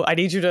you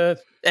to,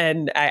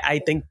 and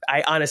I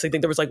honestly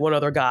think there was like one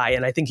other guy,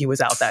 and I think he was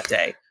out that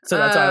day. So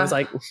that's why I was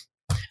like,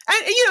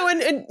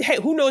 and hey,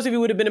 who knows if he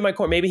would have been in my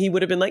court? Maybe he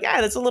would have been like,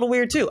 that's a little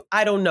weird too.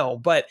 I don't know.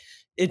 But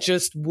it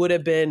just would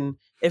have been,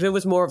 if it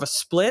was more of a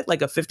split,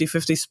 like a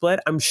 50-50 split,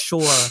 I'm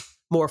sure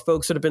more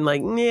folks would have been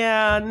like,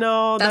 yeah,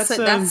 no, that's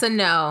a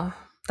no.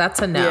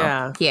 That's a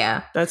no.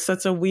 Yeah.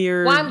 That's a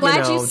weird. Well, I'm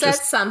glad you said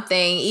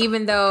something,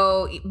 even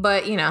though,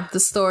 but the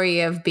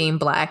story of being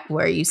Black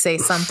where you say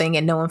something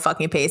and no one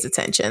fucking pays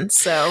attention.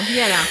 So,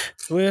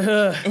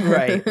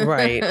 right.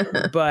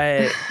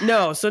 But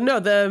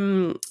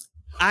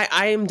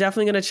I am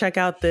definitely going to check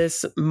out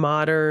this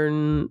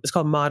it's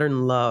called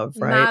Modern Love,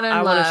 right?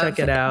 I want to check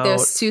it out.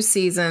 There's 2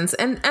 seasons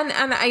and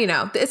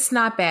it's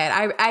not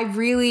bad. I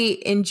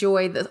really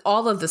enjoy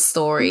all of the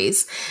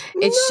stories.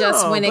 It's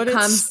just when it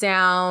comes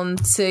down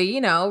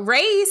to,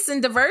 race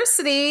and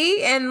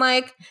diversity and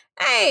like,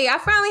 hey, I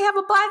finally have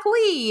a Black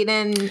lead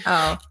and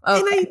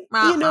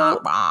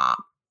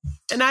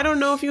and I don't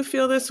know if you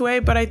feel this way,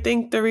 but I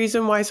think the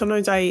reason why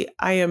sometimes I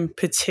am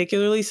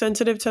particularly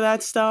sensitive to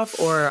that stuff,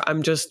 or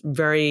I'm just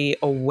very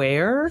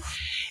aware,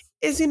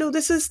 is,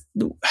 this is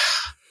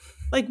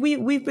like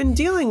we've been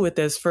dealing with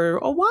this for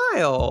a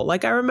while.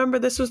 Like I remember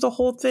this was the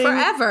whole thing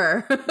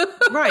forever.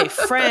 Right.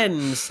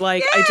 Friends.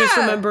 Like I just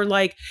remember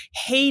like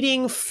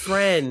hating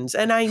Friends.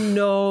 And I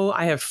know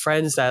I have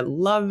friends that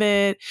love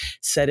it.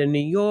 Set in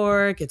New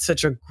York. It's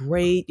such a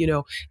great,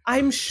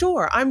 I'm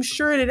sure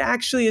it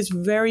actually is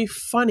very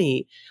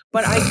funny,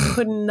 but I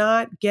could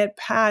not get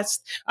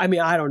past, I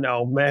don't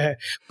know, man,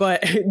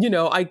 but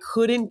I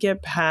couldn't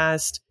get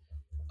past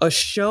a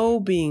show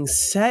being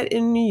set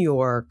in New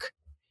York.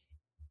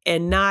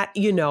 And not,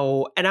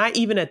 and I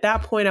even at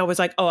that point, I was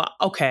like, oh,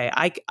 okay,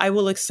 I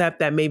will accept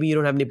that maybe you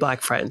don't have any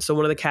Black friends. So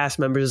one of the cast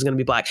members is going to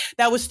be Black.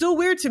 That was still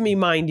weird to me,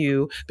 mind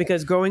you,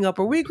 because growing up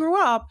where we grew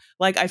up,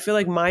 like, I feel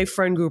like my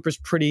friend group is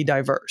pretty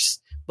diverse.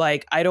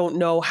 Like, I don't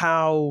know.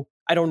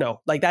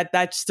 Like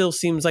that still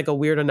seems like a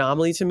weird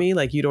anomaly to me.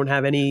 Like you don't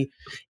have any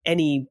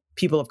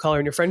people of color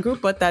in your friend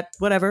group, but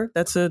whatever.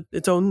 That's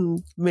its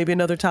own, maybe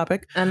another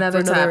topic.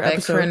 Another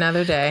topic for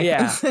another day.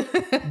 Yeah.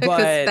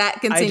 But that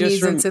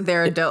continues into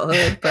their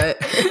adulthood. But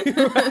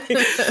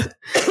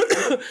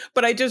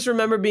but I just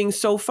remember being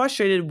so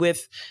frustrated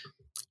with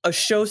a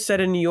show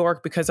set in New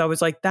York because I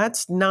was like,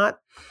 that's not,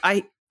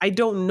 I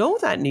don't know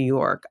that New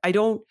York.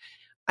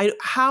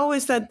 How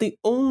is that the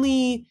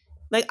only,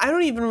 like, I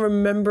don't even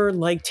remember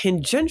like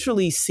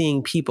tangentially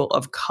seeing people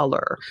of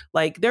color.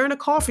 Like they're in a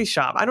coffee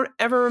shop. I don't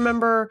ever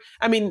remember.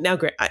 Now,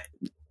 great.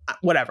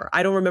 Whatever.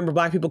 I don't remember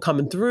Black people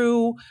coming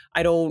through.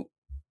 I don't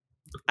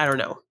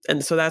know.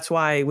 And so that's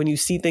why when you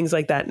see things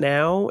like that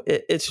now,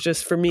 it's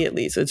just, for me at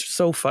least, it's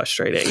so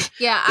frustrating.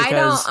 Yeah,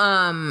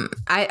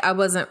 I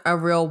wasn't a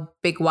real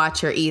big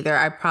watcher either.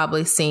 I've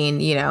probably seen,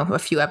 a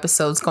few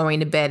episodes going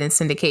to bed in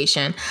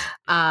syndication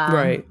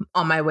right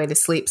on my way to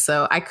sleep.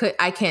 So I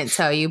can't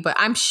tell you, but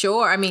I'm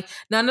sure,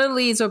 none of the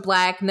leads were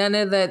Black.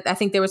 I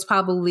think there was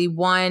probably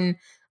one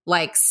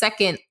like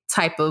second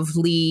type of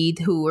lead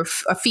who were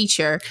a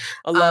feature.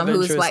 A love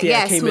interest,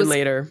 came in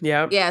later.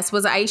 Yeah. Yes,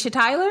 was it Aisha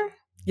Tyler?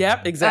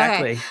 Yep,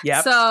 exactly. Okay.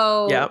 Yep.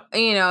 So,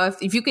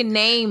 if you can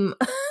name,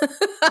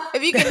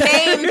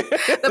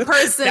 the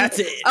person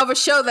of a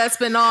show that's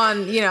been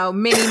on,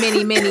 many,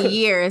 many, many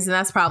years, and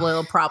that's probably a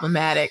little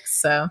problematic.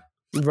 So,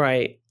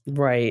 right.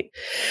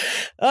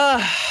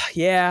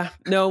 Yeah.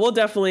 No,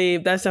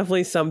 that's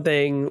definitely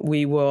something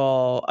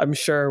I'm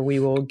sure we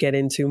will get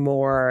into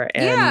more,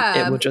 and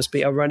it will just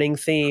be a running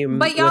theme.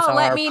 But y'all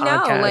let me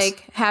know,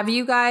 like, have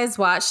you guys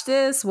watched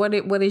this? What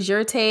is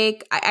your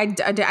take? I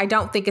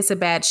don't think it's a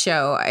bad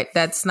show.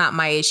 That's not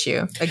my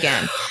issue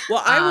again.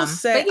 Well, I will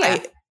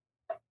say,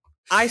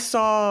 I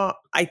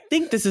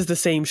think this is the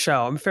same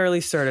show. I'm fairly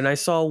certain. I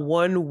saw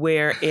one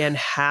where Anne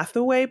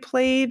Hathaway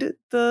played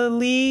the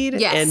lead.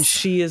 Yes. And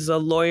she is a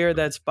lawyer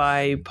that's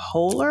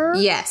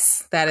bipolar.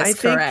 Yes, that is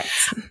correct.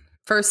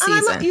 First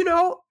season.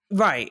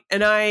 Right.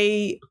 And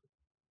I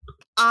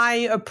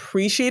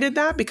appreciated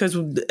that because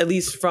at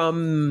least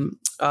from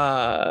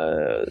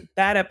that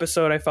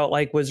episode, I felt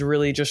like was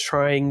really just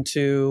trying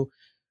to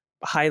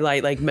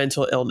highlight like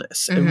mental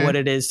illness and what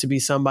it is to be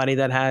somebody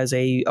that has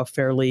a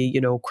fairly,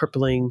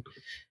 crippling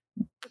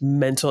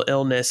mental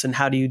illness, and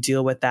how do you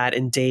deal with that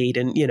and date,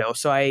 and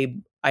so I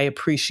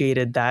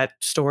appreciated that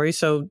story.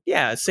 So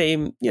yeah,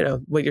 same,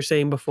 what you're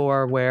saying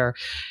before, where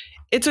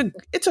it's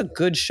a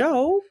good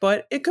show,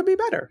 but it could be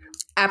better.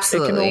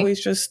 Absolutely. It can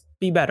always just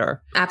be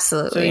better.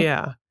 Absolutely. So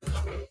yeah,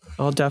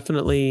 I'll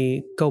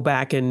definitely go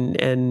back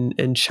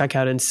and check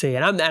out and see.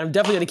 And I'm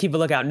definitely going to keep a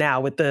lookout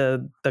now with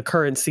the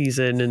current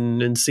season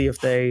and see if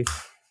they,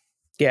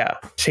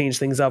 change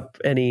things up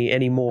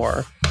any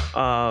more.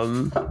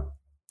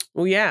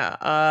 Well, yeah.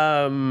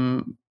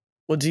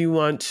 Well, do you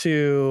want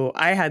to?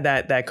 I had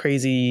that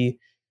crazy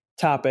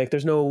topic.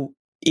 There's no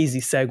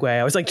easy segue.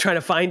 I was like trying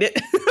to find it.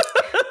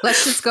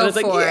 Let's just go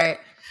for it.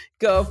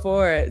 Go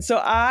for it. So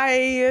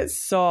I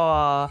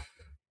saw,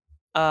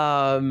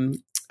 I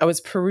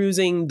was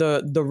perusing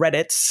the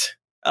Reddits.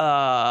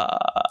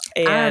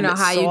 And I don't know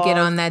how you get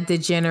on that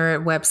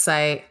degenerate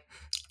website.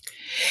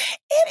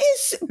 It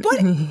is, but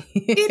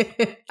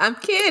I'm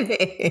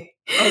kidding.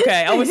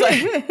 Okay, I was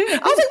like, wait,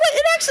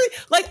 it actually,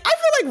 like, I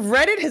feel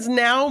like Reddit has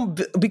now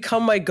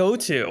become my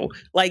go-to.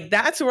 Like,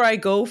 that's where I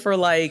go for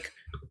like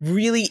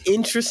really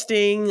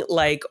interesting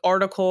like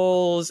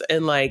articles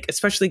and like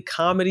especially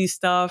comedy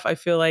stuff. I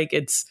feel like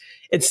it's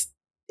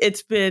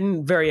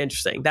been very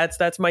interesting.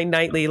 That's my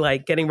nightly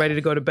like getting ready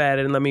to go to bed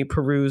and let me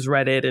peruse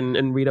Reddit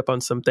and read up on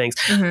some things.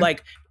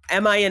 Like,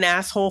 Am I an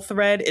Asshole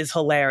thread is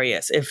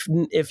hilarious.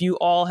 If you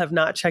all have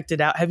not checked it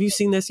out, have you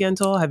seen this,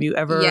 Yentl? Have you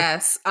ever read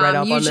up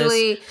on this?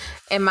 Usually,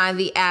 Am I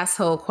the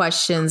Asshole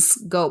questions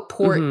go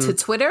port to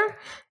Twitter,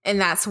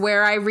 and that's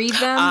where I read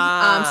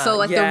them. So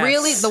like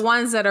the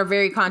ones that are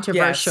very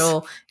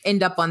controversial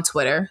end up on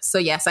Twitter. So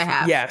yes, I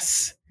have.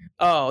 Yes.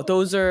 Oh,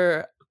 those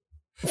are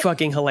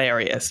fucking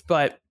hilarious.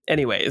 But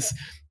anyways,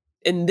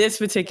 in this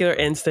particular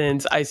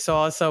instance, I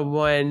saw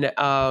someone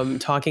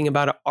talking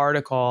about an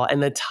article,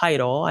 and the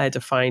title, I had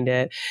to find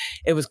it.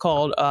 It was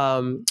called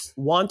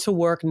Want to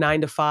Work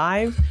 9 to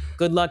 5?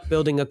 Good Luck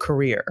Building a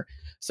Career.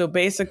 So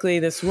basically,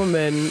 this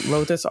woman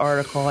wrote this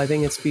article. I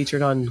think it's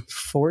featured on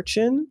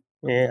Fortune.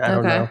 I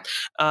don't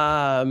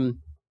know.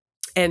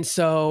 And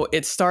so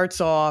it starts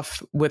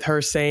off with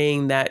her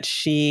saying that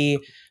she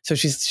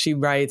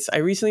writes, I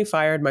recently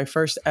fired my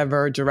first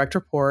ever direct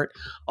report.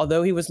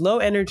 Although he was low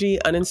energy,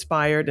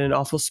 uninspired, and an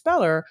awful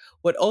speller,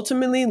 what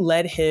ultimately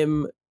led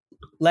him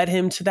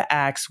to the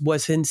axe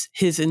was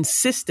his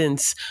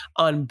insistence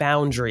on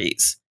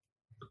boundaries.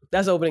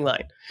 That's the opening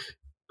line.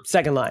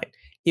 Second line.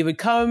 He would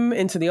come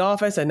into the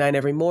office at 9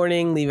 every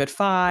morning, leave at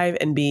 5,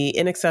 and be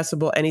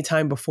inaccessible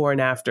anytime before and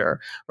after.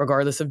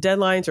 Regardless of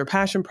deadlines or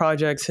passion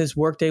projects, his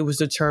workday was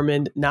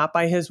determined not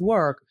by his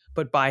work,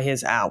 but by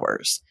his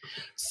hours.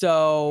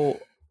 So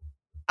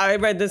I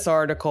read this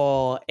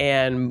article,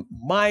 and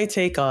my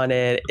take on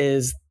it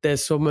is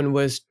this woman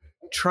was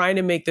trying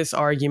to make this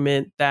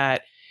argument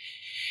that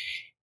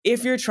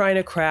if you're trying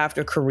to craft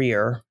a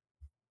career,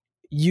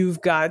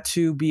 you've got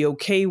to be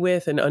okay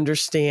with and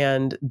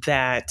understand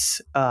that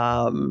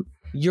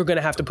you're going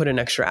to have to put in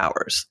extra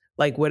hours.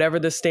 Like whatever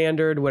the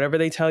standard, whatever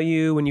they tell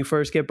you when you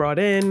first get brought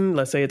in,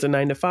 let's say it's a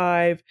 9 to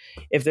 5.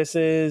 If this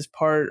is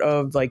part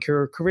of like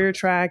your career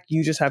track,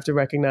 you just have to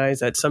recognize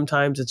that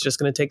sometimes it's just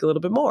going to take a little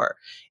bit more.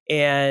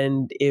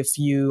 And if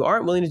you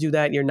aren't willing to do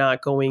that, you're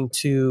not going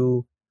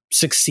to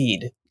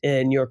succeed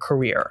in your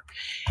career.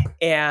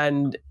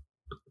 And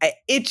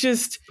it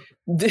just,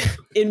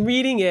 in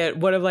reading it,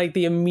 one of like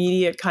the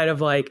immediate kind of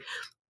like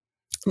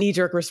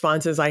knee-jerk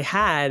responses I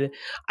had,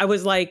 I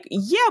was like,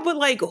 yeah, but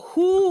like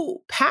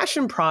who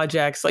passion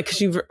projects, like, because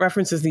she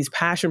references these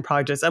passion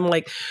projects. I'm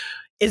like,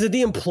 is it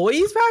the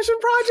employee's passion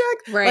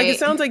project? Right. Like, it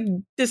sounds like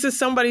this is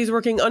somebody's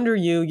working under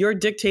you. You're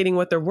dictating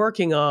what they're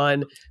working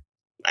on.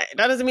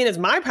 That doesn't mean it's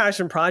my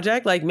passion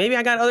project. Like, maybe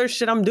I got other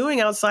shit I'm doing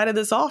outside of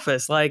this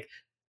office. Like,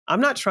 I'm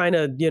not trying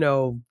to,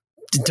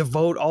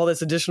 devote all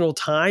this additional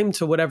time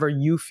to whatever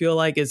you feel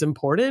like is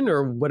important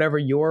or whatever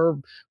your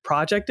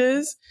project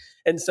is.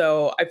 And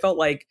so I felt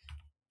like,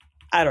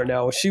 I don't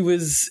know,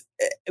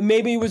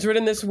 maybe it was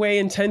written this way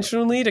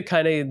intentionally to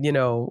kind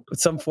of,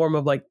 some form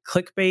of like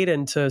clickbait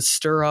and to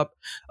stir up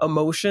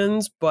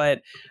emotions.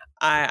 But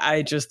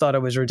I just thought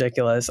it was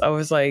ridiculous. I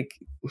was like,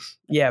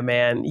 yeah,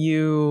 man,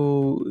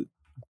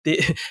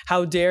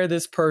 how dare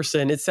this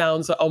person? It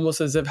sounds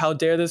almost as if, how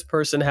dare this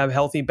person have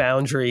healthy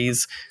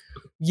boundaries?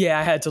 Yeah,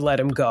 I had to let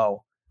him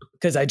go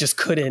because I just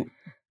couldn't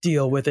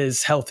deal with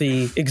his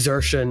healthy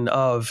exertion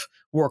of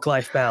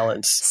work-life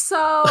balance. So,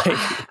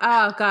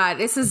 oh God,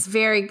 this is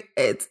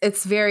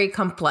it's very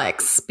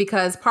complex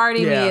because part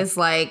of me is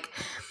like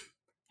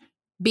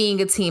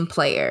being a team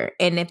player.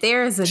 And if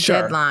there is a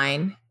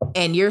deadline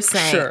and you're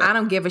saying, I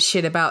don't give a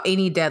shit about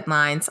any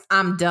deadlines,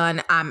 I'm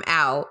done, I'm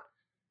out.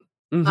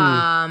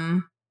 Mm-hmm.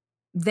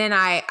 Then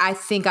I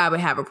think I would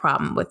have a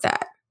problem with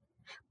that.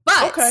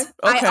 But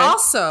I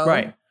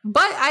also,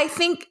 but I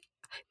think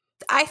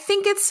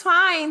it's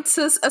fine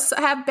to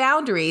have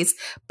boundaries,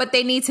 but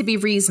they need to be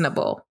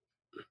reasonable.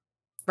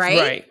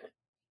 Right.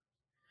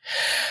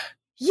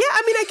 Yeah.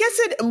 I mean, I guess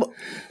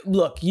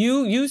look,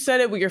 you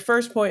said it with your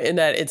first point in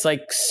that it's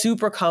like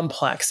super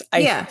complex.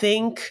 I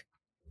think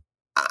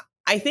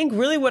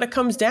really what it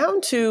comes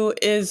down to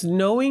is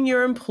knowing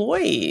your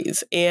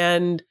employees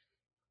and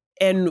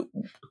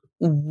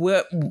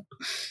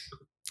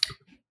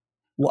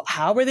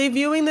how are they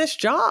viewing this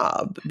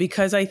job?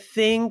 Because I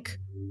think,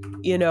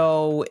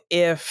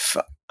 if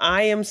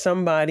I am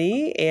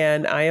somebody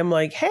and I am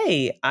like,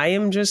 hey, I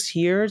am just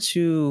here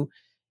to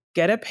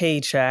get a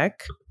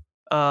paycheck.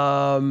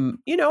 I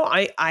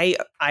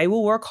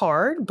will work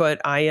hard, but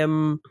I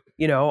am,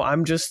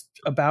 I'm just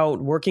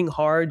about working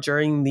hard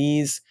during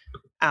these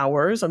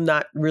hours. I'm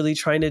not really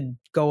trying to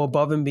go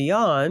above and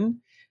beyond.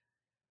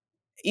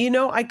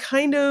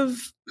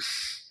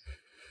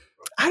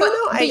 I don't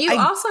know. But you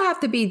also have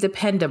to be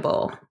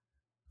dependable.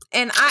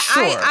 And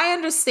Sure. I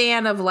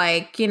understand of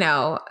like, you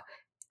know,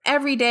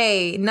 every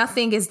day,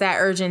 nothing is that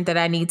urgent that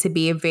I need to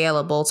be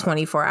available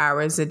 24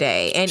 hours a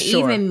day. And Sure.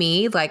 even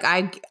me, like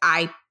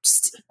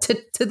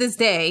to this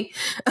day,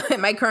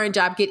 my current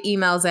job, get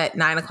emails at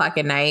 9:00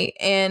 at night.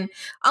 And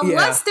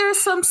unless there's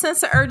some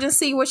sense of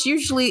urgency, which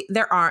usually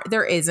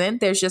there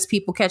isn't, there's just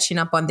people catching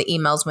up on the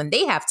emails when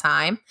they have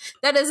time.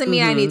 That doesn't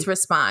mean I need to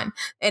respond.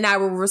 And I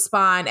will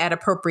respond at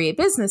appropriate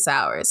business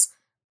hours.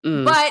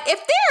 But if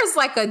there's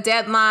like a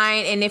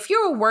deadline, and if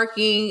you're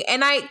working,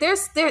 and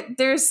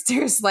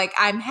there's like,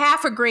 I'm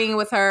half agreeing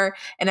with her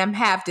and I'm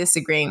half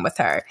disagreeing with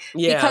her,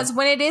 because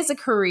when it is a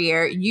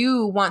career,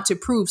 you want to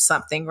prove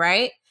something,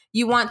 right?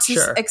 You want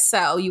to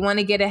excel, you want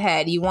to get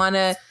ahead, you want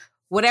to,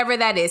 whatever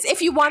that is,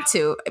 if you want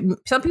to.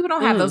 Some people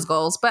don't have those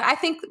goals, but I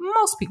think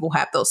most people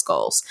have those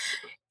goals.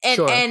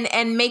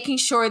 And making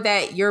sure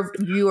that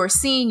you are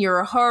seen,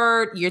 you're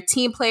heard, you're a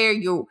team player,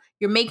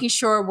 you're making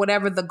sure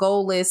whatever the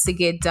goal is to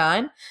get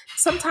done.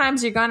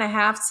 Sometimes you're going to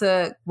have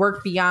to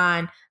work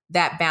beyond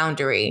that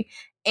boundary,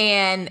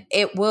 and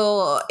it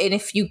will. And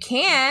if you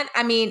can't,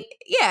 I mean,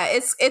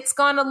 it's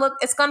going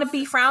to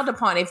be frowned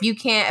upon if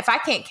I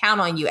can't count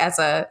on you as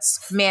a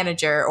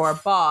manager or a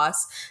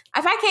boss.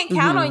 If I can't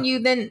count on you,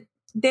 then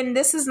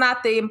this is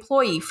not the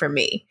employee for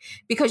me,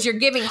 because you're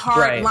giving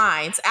hard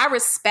lines. I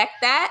respect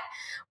that.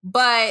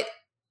 But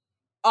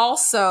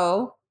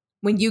also,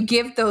 when you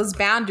give those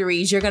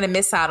boundaries, you're going to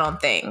miss out on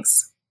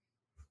things.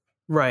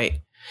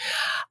 Right.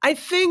 I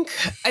think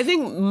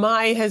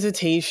my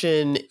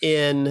hesitation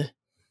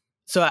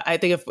so I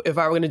think if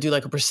I were going to do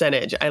like a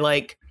percentage, I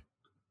like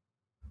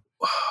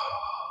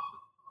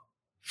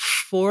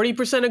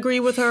 40% agree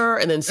with her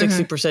and then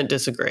 60%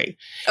 disagree.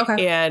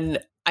 Okay. And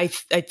I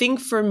think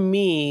for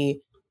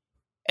me,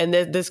 and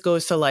this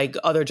goes to like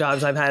other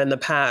jobs I've had in the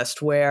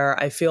past,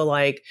 where I feel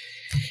like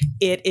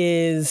it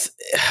is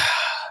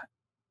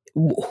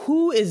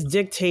who is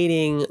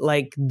dictating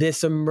like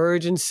this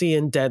emergency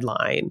and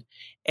deadline.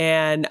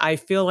 And I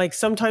feel like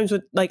sometimes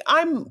with like,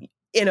 I'm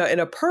in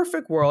a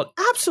perfect world,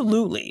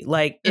 absolutely.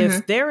 Like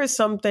if there is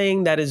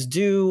something that is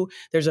due,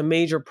 there's a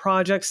major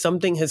project,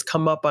 something has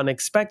come up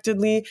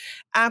unexpectedly,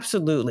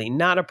 absolutely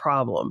not a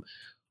problem.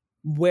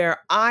 Where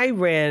I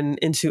ran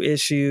into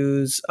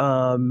issues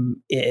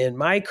in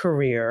my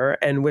career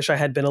and wish I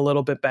had been a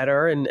little bit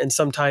better, and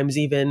sometimes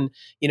even,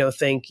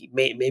 think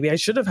maybe I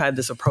should have had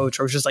this approach,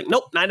 or was just like,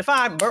 nope, 9 to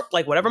 5,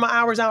 like whatever my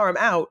hours are, I'm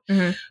out.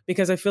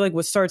 Because I feel like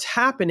what starts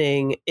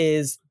happening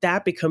is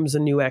that becomes a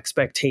new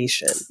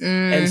expectation.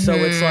 And so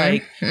it's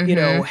like,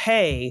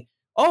 hey,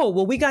 oh,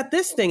 well, we got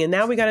this thing and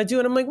now we got to do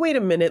it. I'm like, wait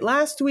a minute.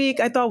 Last week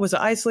I thought was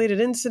an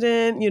isolated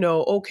incident,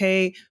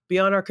 okay,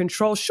 beyond our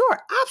control. Sure,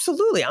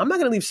 absolutely. I'm not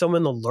going to leave someone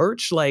in the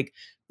lurch. Like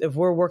if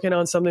we're working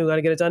on something, we got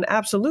to get it done.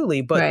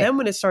 Absolutely. But then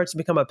when it starts to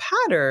become a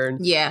pattern,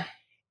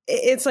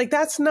 it's like,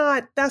 that's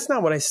not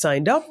what I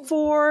signed up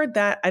for.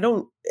 That I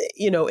don't,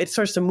 it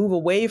starts to move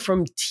away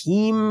from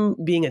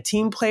being a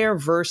team player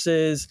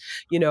versus,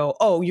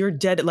 oh, you're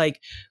dead. Like,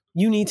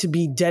 you need to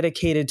be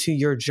dedicated to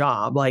your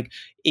job. Like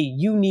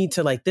you need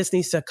to this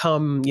needs to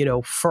come,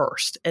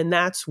 first. And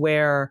that's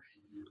where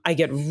I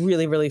get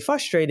really, really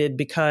frustrated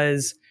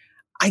because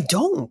I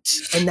don't.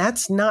 And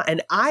that's not,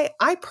 and I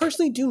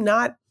personally do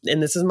not,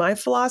 and this is my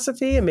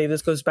philosophy, and maybe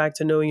this goes back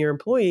to knowing your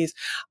employees.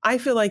 I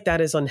feel like that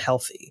is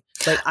unhealthy.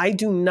 Like I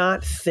do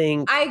not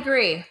think. I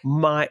agree.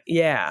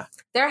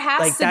 There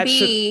has to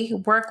be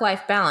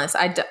work-life balance.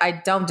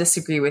 I don't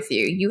disagree with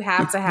you. You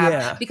have to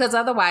have, because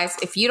otherwise,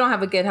 if you don't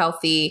have a good,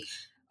 healthy,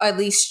 or at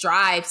least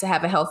strive to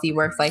have a healthy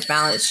work-life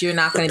balance, you're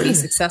not going to be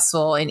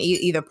successful in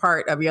either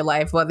part of your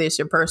life, whether it's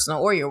your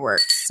personal or your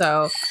work.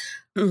 So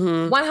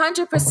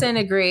 100%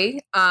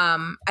 agree.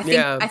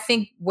 I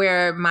think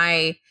where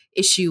my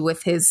issue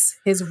with his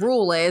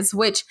rule is,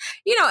 which,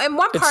 and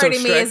one part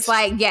of me is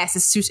like, yes,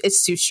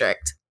 it's too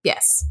strict.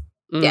 Yes.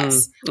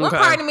 Yes. One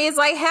part of me is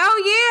like,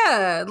 hell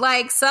yeah,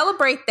 like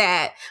celebrate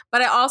that. But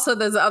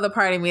there's the other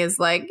part of me is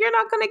like, you're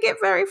not going to get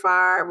very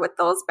far with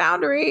those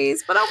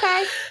boundaries, but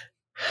okay.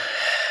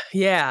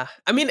 Yeah.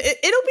 I mean, it'll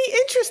be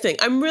interesting.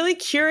 I'm really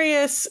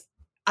curious.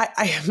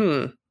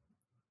 I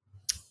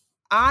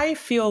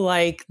feel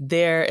like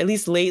there, at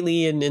least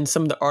lately in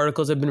some of the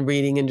articles I've been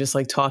reading and just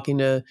like talking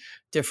to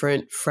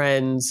different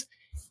friends,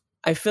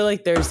 I feel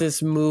like there's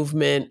this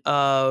movement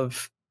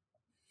of,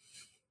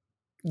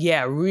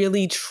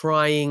 really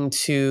trying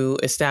to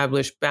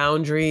establish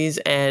boundaries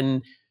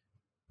and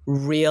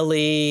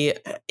really,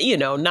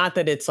 not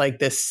that it's like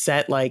this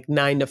set like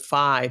 9 to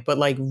 5, but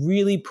like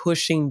really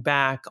pushing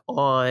back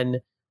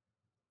on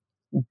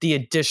the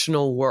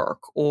additional work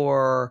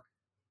or,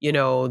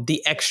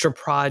 the extra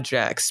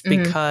projects,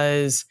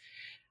 because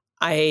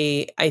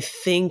I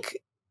think,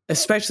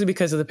 especially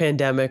because of the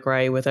pandemic,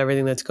 right, with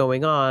everything that's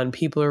going on,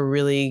 people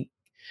are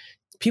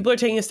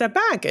taking a step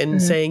back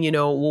and saying,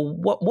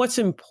 well, what's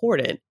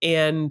important?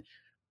 And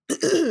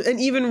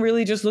even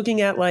really just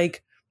looking at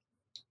like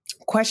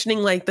questioning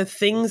like the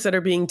things that are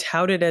being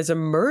touted as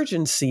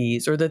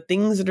emergencies or the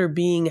things that are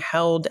being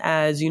held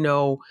as,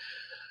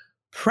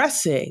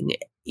 pressing,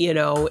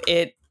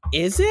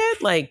 is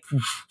it? Like,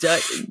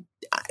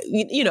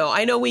 you know,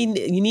 I know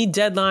you need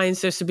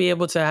deadlines just to be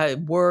able to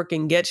work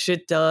and get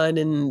shit done.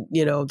 And,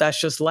 you know,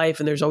 that's just life.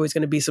 And there's always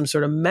going to be some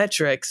sort of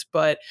metrics.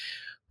 But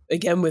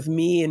again, with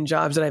me and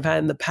jobs that I've had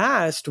in the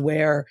past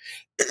where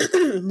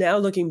now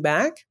looking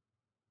back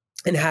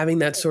and having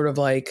that sort of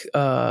like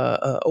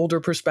older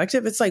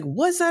perspective, it's like,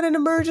 was that an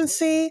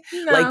emergency?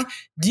 No. Like,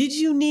 did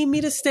you need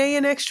me to stay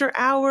an extra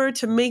hour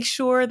to make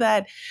sure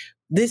that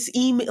this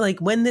email, like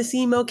when this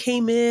email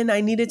came in,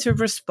 I needed to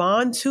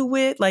respond to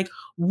it? Like,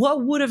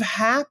 what would have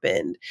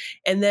happened?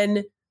 And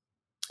then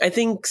I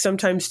think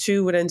sometimes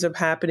too, what ends up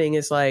happening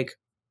is like,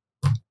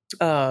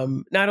 not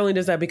only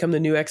does that become the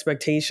new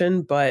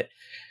expectation, but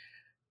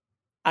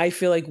I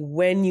feel like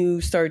when you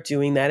start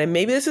doing that, and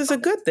maybe this is a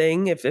good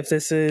thing if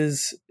this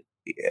is,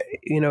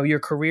 you know, your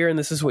career and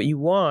this is what you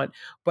want.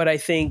 But I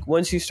think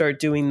once you start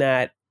doing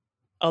that,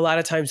 a lot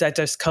of times that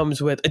just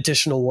comes with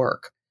additional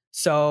work.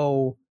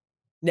 So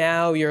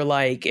now you're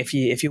like, if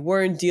you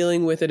weren't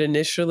dealing with it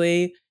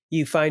initially,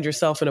 you find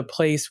yourself in a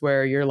place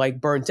where you're like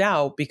burnt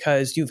out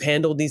because you've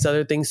handled these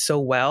other things so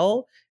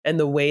well. And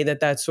the way that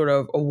that's sort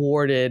of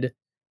awarded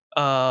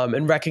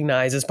and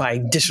recognized is by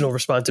additional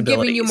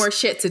responsibilities. Giving you more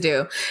shit to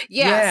do.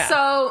 Yeah.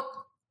 So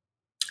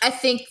I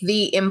think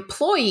the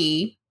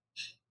employee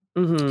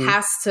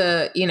has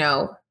to, you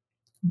know,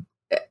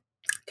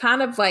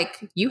 kind of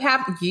like you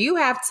have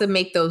to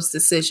make those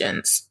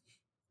decisions.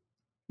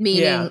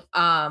 Meaning,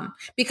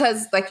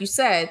 because like you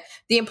said,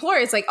 the employer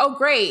is like, oh,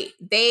 great.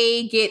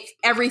 They get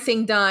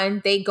everything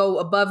done. They go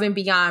above and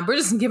beyond. We're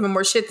just giving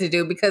more shit to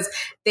do because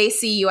they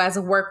see you as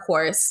a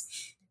workhorse.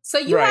 So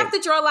you have to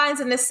draw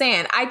lines in the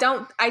sand. I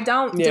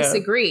don't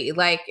disagree.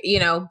 Like, you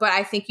know, but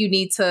I think you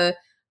need to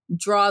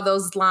draw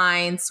those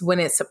lines when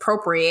it's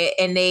appropriate,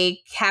 and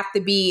they have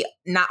to be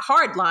not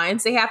hard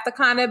lines. They have to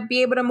kind of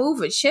be able to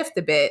move it, shift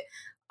a bit.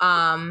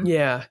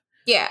 Yeah.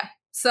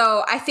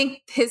 So I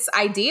think his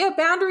idea of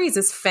boundaries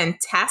is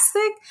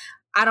fantastic.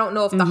 I don't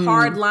know if the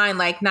hard line,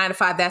 like 9 to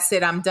 5, that's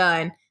it, I'm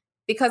done.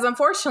 Because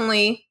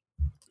unfortunately,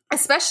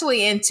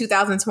 especially in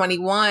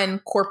 2021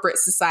 corporate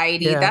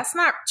society, that's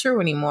not true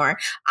anymore.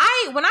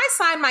 When I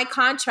signed my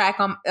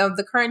contract of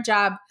the current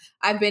job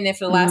I've been in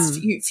for the last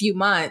few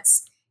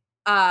months,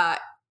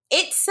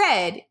 it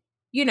said,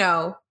 you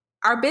know,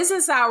 our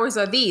business hours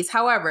are these.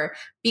 However,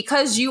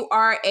 because you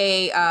are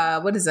a,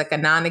 a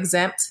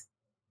non-exempt?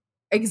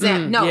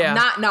 Exempt.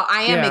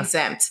 I am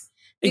exempt.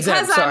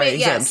 Because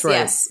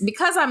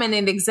because I'm an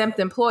exempt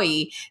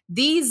employee,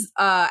 these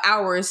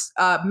hours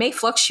may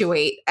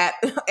fluctuate at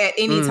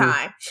any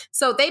time.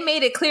 So they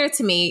made it clear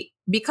to me,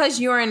 because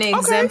you're an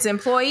exempt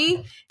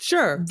employee,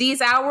 these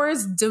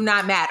hours do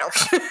not matter.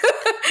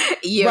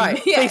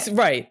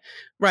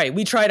 Right.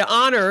 We try to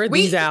honor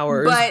these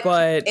hours,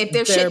 but if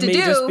there's shit to do,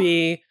 just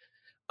be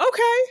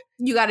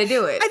you got to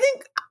do it.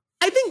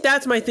 I think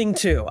that's my thing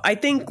too. I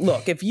think,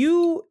 look, if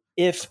you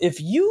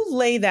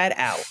lay that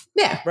out,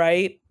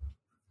 right?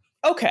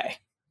 Okay.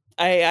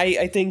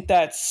 I think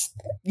that's,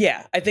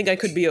 I think I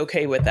could be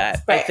okay with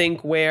that. Right. I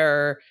think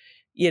where,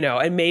 you know,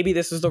 and maybe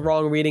this is the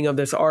wrong reading of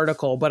this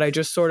article, but I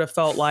just sort of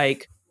felt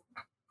like,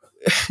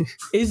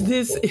 is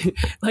this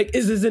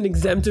an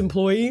exempt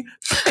employee?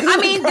 I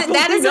mean,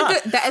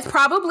 that is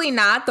probably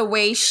not the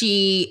way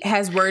she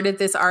has worded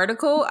this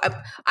article.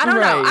 I don't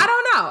know. I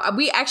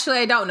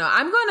don't know.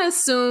 I'm going to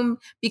assume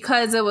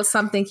because it was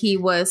something he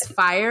was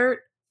fired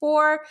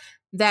for,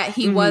 that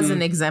he was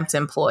an exempt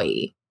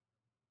employee.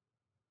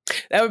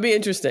 That would be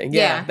interesting.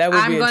 Yeah, that would be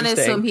interesting. I'm going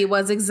to assume he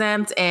was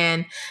exempt,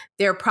 and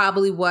there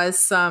probably was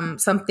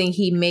something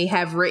he may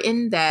have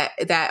written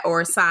that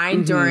or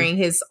signed during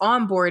his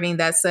onboarding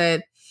that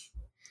said,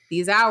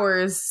 these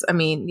hours, I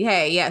mean,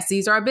 hey, yes,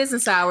 these are our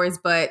business hours,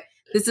 but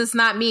this does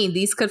not mean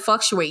these could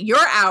fluctuate.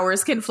 Your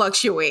hours can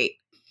fluctuate.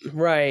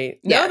 Right.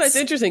 Yes. No, that's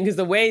interesting, because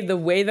the way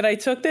that I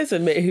took this,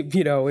 and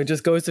you know, it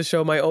just goes to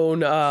show my own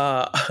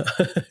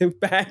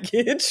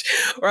baggage,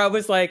 where I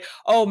was like,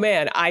 oh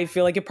man, I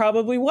feel like it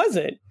probably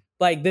wasn't.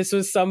 Like, this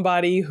was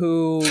somebody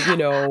who, you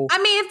know,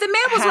 I mean, if the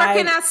man was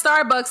working at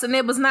Starbucks and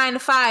it was 9 to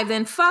 5,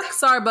 then fuck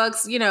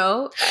Starbucks, you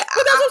know.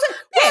 But that's what I'm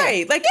saying.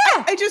 Right. Like,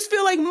 I just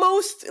feel like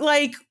most,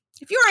 like,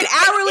 if you're an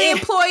hourly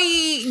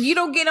employee, you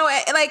don't get no,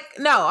 like,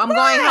 no, I'm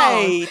going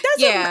home.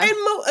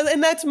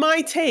 And that's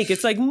my take.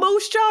 It's like,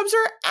 most jobs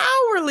are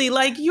hourly.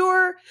 Like,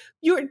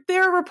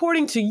 they're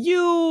reporting to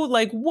you.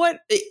 Like, what?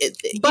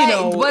 But you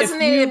know,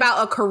 wasn't it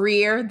about a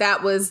career?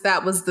 That was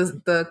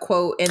the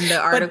quote in the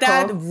article.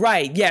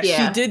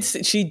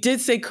 But she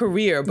did say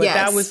career, but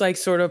that was like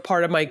sort of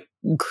part of my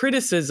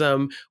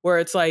criticism, where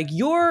it's like,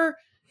 you're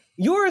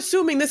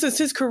assuming this is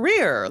his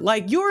career.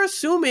 Like, you're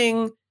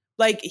assuming,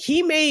 like,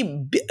 he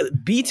may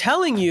be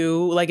telling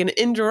you, like, and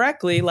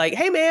indirectly, like,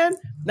 hey man,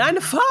 9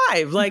 to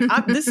 5. Like,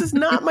 this is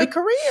not my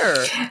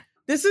career.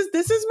 This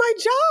is my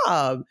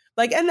job.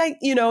 Like, and I,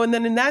 you know, and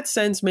then in that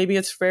sense, maybe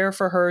it's fair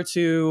for her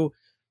to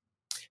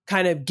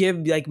kind of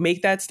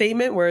make that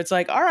statement where it's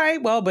like, all right,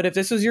 well, but if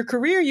this was your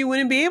career, you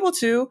wouldn't be able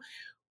to,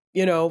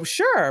 you know,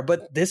 sure,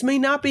 but this may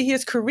not be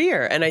his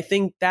career. And I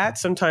think that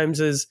sometimes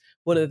is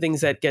one of the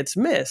things that gets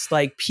missed.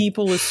 Like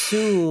people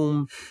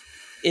assume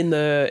in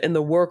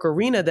the work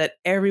arena that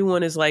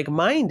everyone is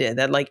like-minded,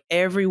 that like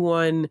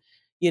everyone,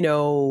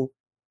 they're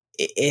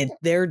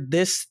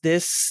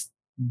this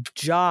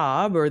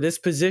job or this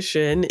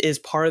position is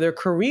part of their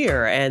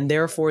career, and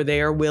therefore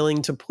they are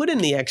willing to put in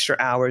the extra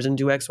hours and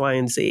do X, Y,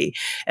 and Z.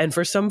 And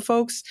for some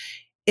folks,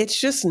 it's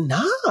just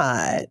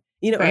not.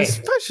 Right.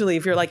 Especially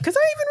if you're like, because I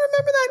even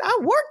remember that I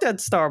worked at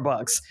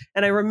Starbucks,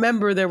 and I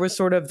remember there was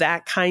sort of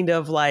that kind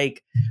of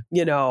like,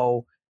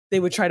 they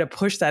would try to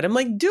push that. I'm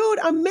like, dude,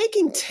 I'm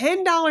making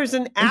 $10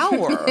 an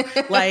hour.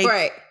 Like,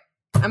 right.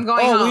 I'm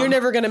going home. Oh, you're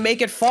never going to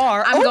make it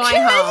far. I'm going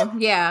home.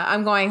 Yeah,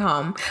 I'm going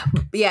home.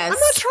 Yes. I'm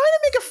not trying to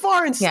make it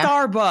far in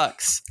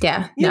Starbucks.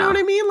 Yeah. You know what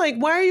I mean? Like,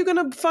 why are you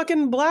going to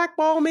fucking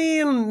blackball me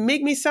and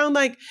make me sound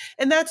like,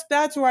 and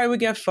that's where I would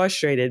get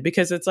frustrated,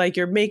 because it's like,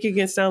 you're making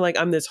it sound like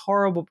I'm this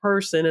horrible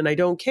person and I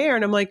don't care.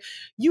 And I'm like,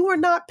 you are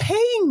not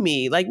paying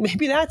me. Like,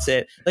 maybe that's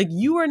it. Like,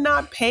 you are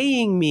not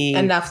paying me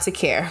enough to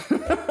care.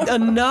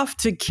 enough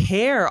to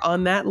care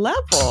on that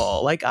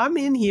level. Like, I'm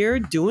in here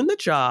doing the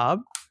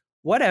job.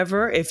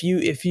 Whatever. If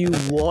you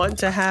want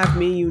to have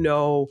me,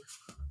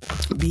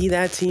 be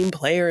that team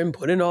player and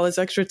put in all this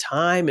extra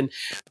time and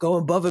go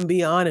above and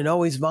beyond and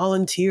always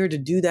volunteer to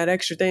do that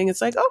extra thing, it's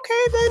like,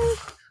 okay, then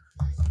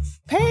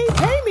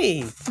pay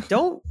me.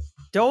 Don't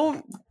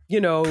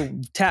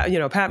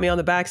pat me on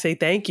the back, say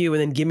thank you,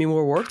 and then give me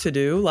more work to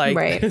do. Like,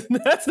 right.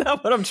 That's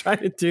not what I'm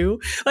trying to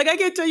do. Like, I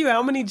can't tell you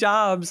how many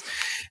jobs,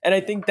 and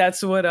I think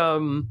that's what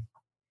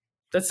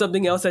that's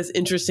something else that's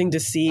interesting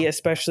to see,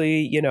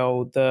 especially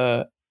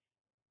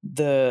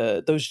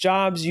those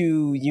jobs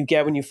you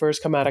get when you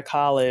first come out of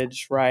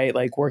college, right?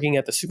 Like working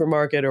at the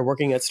supermarket or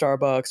working at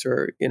Starbucks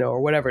or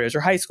whatever it is, or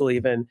high school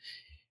even,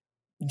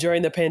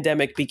 during the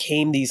pandemic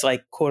became these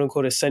like quote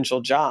unquote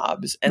essential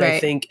jobs. And right. I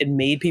think it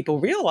made people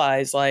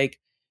realize like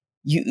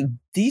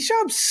these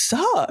jobs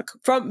suck,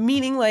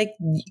 meaning like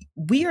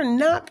we are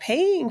not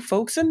paying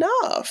folks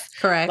enough.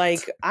 Correct.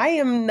 Like I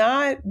am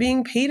not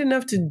being paid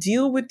enough to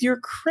deal with your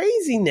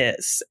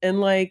craziness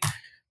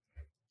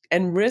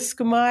and risk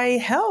my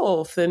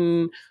health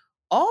and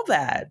all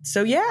that.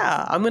 So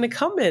yeah, I'm going to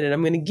come in and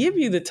I'm going to give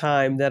you the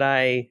time that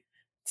I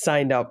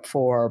signed up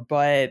for.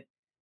 But,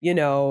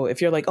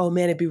 if you're like, oh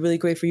man, it'd be really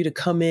great for you to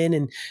come in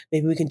and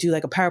maybe we can do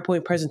like a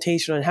PowerPoint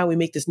presentation on how we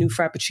make this new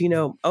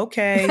Frappuccino.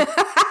 Okay.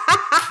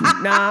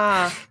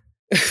 Nah.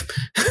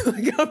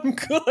 Like, I'm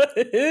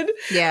good.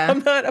 Yeah.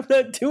 I'm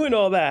not doing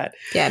all that.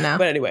 Yeah, no.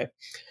 But anyway,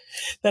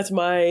 that's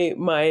my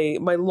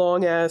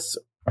long ass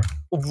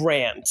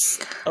rants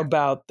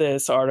about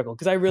this article,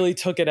 because I really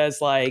took it as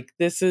like,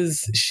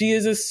 she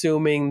is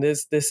assuming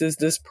this is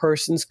this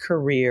person's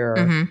career,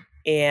 mm-hmm.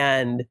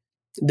 and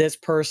this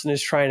person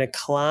is trying to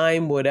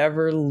climb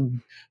whatever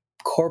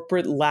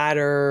corporate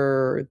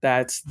ladder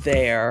that's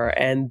there,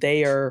 and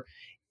they are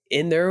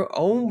in their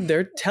own,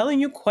 they're telling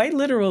you quite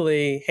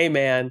literally, hey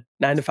man,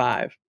 9 to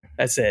 5,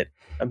 that's it,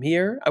 I'm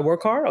here, I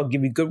work hard, I'll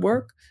give you good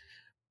work,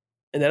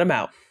 and then I'm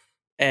out.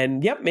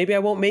 And yep, maybe I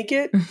won't make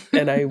it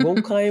and I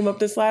won't climb up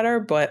this ladder,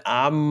 but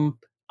I'm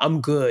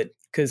good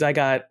because I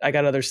got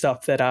other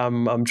stuff that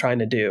I'm trying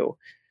to do.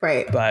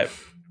 Right. But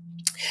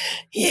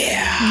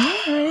yeah,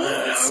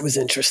 it was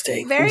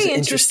interesting. Very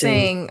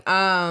interesting.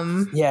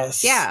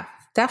 Yes. Yeah,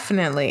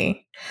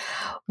 definitely.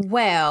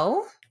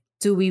 Well,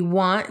 do we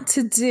want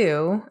to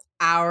do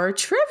our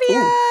trivia?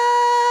 Ooh.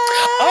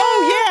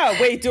 Oh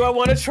yeah! Wait, do I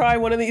want to try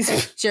one of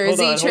these?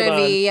 Jersey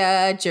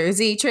trivia.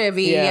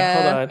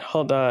 Yeah,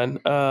 hold on.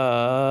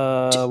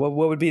 What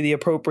would be the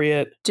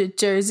appropriate?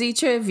 Jersey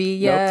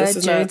trivia. Nope, this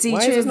is why is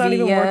this not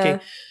even working?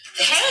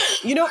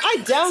 I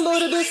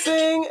downloaded this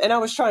thing and I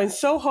was trying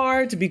so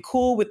hard to be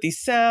cool with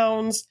these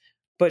sounds,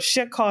 but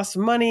shit costs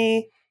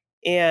money,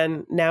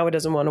 and now it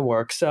doesn't want to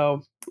work.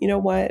 So you know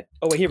what?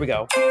 Oh wait, here we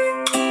go.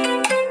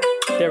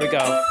 There we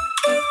go.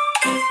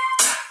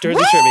 Jersey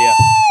Woo! trivia.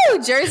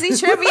 Jersey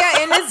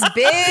trivia in this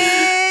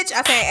bitch.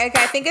 Okay,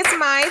 I think it's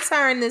my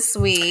turn this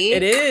week.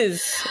 It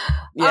is.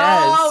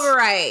 Yes. All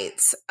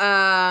right.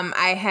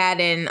 I had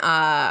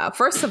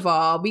first of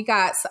all,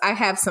 I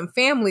have some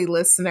family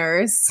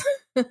listeners.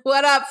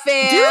 What up,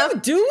 fam?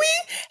 Do we?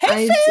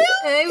 Hey,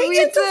 fam. We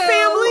do.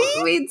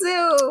 Family? We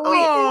do.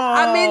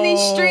 I'm in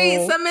these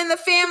streets. I'm in the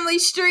family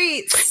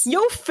streets.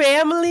 Your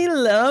family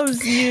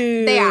loves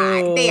you. They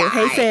are.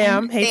 Hey,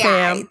 fam. Hey,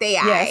 fam. They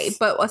are.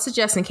 But a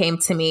suggestion came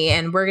to me,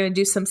 and we're going to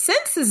do some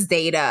census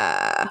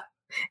data.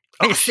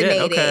 Fascinating. Oh,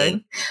 shit.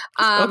 Okay.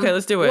 Okay,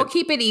 let's do it. We'll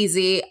keep it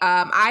easy.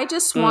 I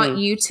just want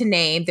you to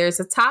name, there's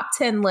a top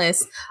 10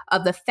 list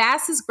of the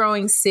fastest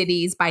growing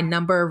cities by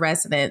number of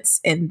residents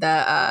in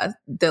the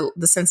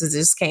census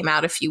just came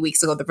out a few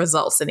weeks ago, the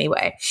results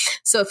anyway.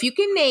 So if you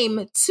can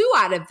name 2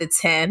 out of the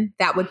 10,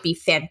 that would be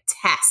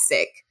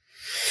fantastic.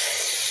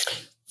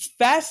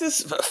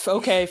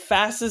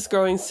 Fastest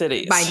growing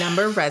cities by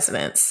number of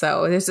residents.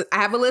 So I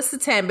have a list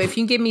of 10, but if you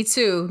can give me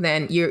 2,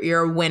 then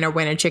you're a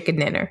winner chicken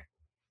dinner.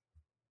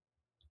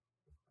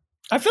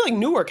 I feel like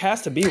Newark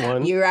has to be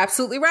one. You're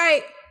absolutely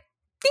right.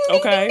 Ding, ding,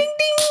 okay. ding,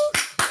 ding,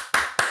 ding.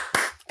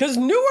 Because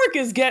Newark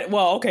is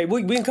okay,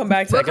 we can come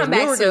back to We'll that. come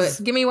back Newark to it.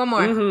 Give me one more.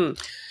 Mm-hmm.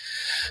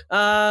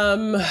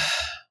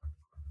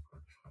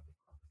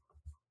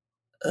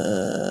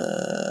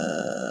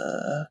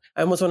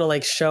 I almost want to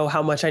like show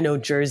how much I know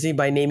Jersey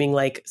by naming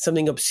like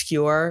something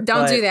obscure.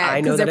 Don't do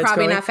that because they're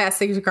probably growing. not fast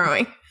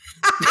growing.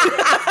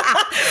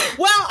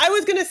 Well, I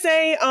was gonna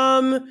say,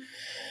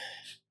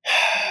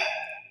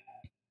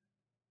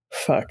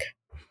 fuck.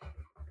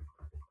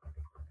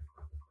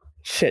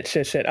 Shit.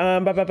 Let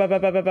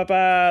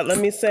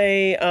me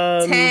say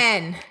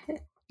 10,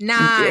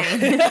 9,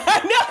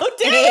 no,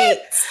 8,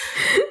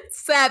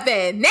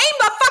 7. Name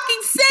a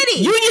fucking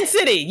city.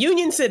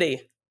 Union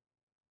City.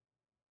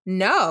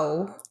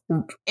 No.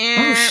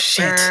 Oh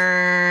shit.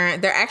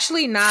 They're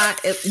actually not.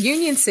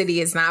 Union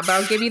City is not, but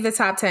I'll give you the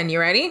top 10. You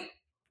ready?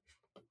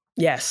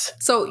 Yes.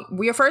 So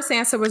your first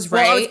answer was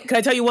right. Can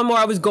I tell you one more?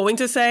 I was going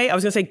to say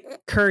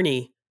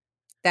Kearney.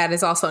 That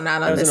is also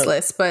not on this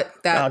list, but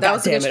that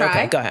was a good try.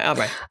 Okay, go ahead. All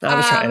right. I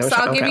was trying. So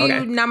I'll give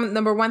you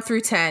number 1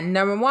 through 10.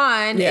 Number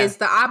 1 is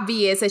the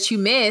obvious that you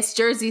missed,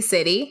 Jersey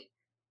City.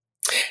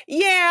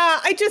 Yeah,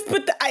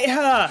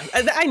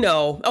 I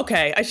know.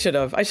 Okay, I should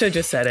have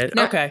just said it.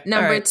 Okay.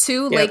 Number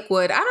 2,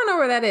 Lakewood. I don't know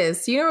where that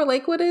is. Do you know where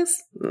Lakewood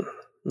is?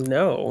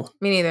 No.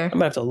 Me neither. I'm going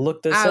to have to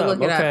look this I'll up.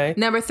 look it up.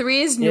 Number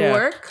 3 is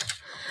Newark,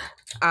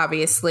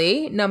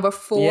 obviously. Number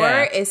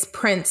 4 is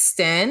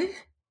Princeton.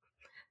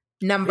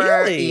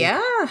 Number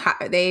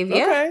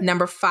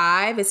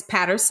 5 is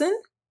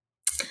Patterson.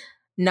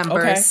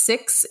 Number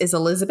 6 is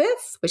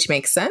Elizabeth, which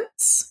makes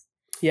sense.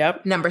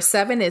 Yep. Number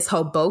 7 is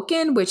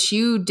Hoboken, which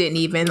you didn't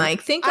even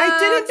think of. I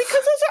didn't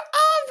because those are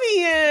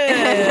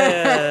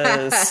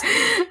obvious.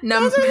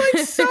 Those are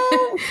like so.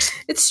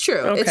 It's true.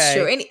 Okay. It's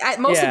true. And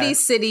most of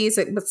these cities,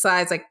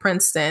 besides like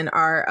Princeton,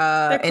 are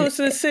they're close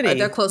to the city.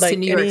 They're close to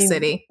New York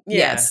City. Yeah.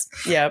 Yes.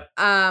 Yep.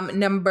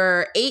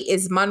 Number 8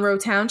 is Monroe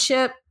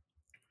Township.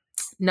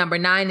 Number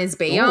 9 is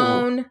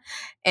Bayonne.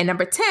 And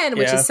number 10,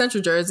 which is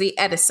Central Jersey,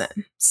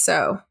 Edison.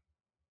 So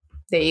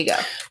there you go.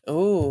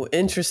 Oh,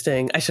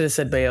 interesting. I should have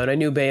said Bayonne. I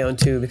knew Bayonne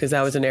too because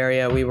that was an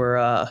area we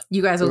were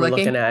you guys were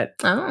looking at.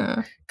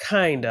 Oh.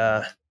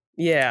 Kinda.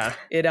 Yeah.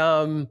 It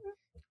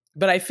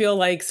but I feel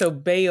like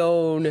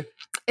Bayonne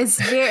is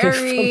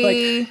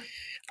very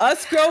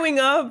us growing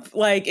up,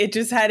 like it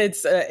just had it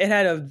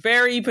had a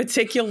very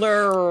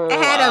particular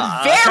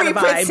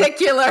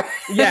particular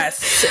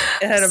yes,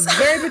 it had a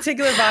very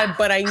particular vibe.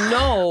 But I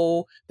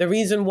know the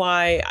reason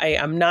why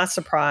I'm not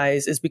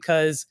surprised is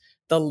because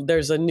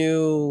there's a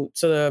new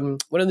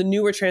one of the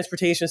newer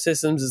transportation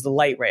systems is the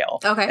light rail.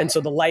 Okay, and so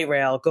the light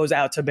rail goes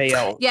out to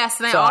Bayonne. Yes,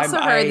 and I also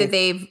heard that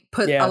they've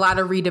put a lot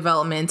of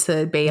redevelopment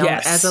to Bayonne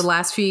as of the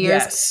last few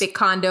years, big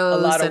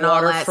condos and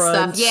all that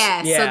stuff.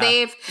 Yeah, so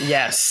they've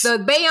the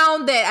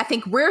Bayonne that I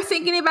think we're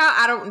thinking about.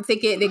 I don't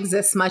think it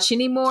exists much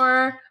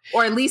anymore,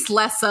 or at least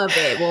less of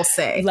it. We'll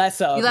say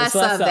less of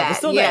that. It's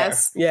still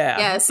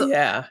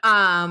there.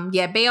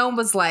 Bayonne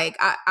was like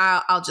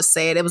I'll just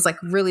say it. It was like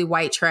really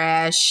white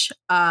trash.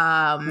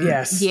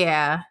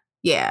 Unsavory.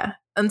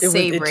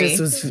 It just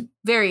was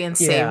very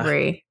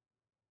unsavory.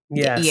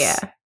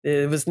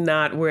 It was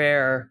not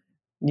where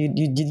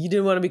you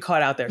didn't want to be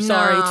caught out there.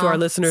 Sorry to our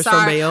listeners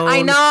from Bayonne.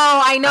 I know.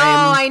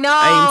 I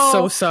am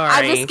so sorry.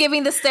 I'm just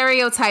giving the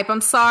stereotype.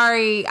 I'm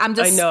sorry. I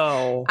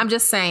know. I'm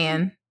just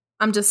saying.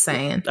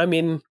 I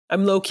mean,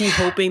 I'm low key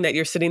hoping that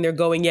you're sitting there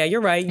going, "Yeah,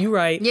 you're right.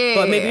 Yeah,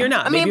 but maybe you're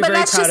not. I mean, maybe but you're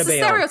very that's proud just of a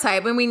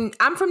stereotype. I mean,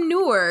 I'm from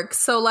Newark,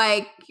 so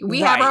like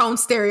we have our own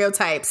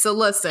stereotypes. So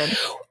listen.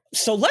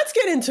 So let's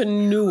get into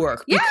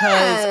Newark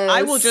because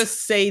I will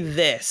just say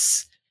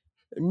this: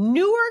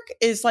 Newark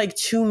is like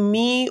to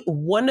me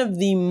one of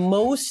the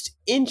most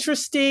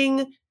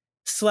interesting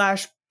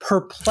 /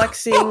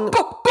 perplexing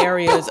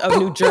areas of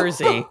New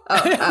Jersey.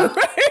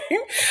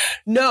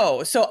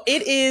 No, so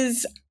it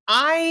is.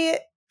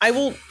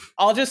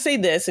 I'll just say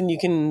this, and you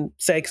can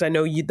say, because I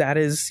know that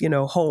is,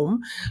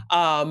 home.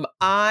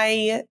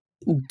 I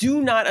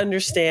do not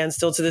understand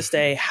still to this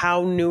day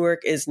how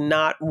Newark is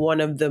not one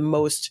of the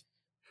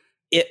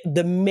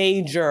the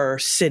major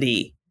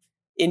city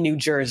in New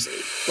Jersey.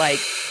 Like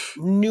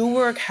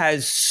Newark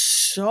has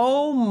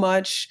so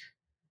much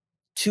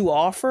to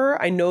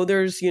offer. I know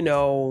there's,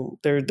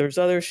 there's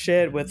other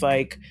shit with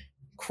like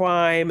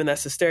crime, and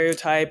that's the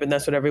stereotype, and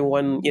that's what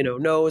everyone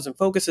knows and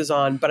focuses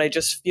on, but I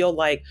just feel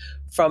like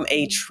from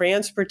a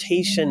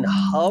transportation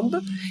hub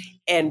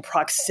and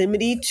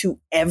proximity to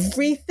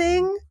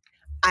everything,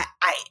 I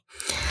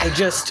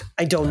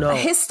don't know.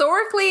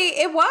 Historically,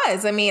 it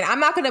was. I mean,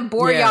 I'm not going to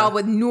bore y'all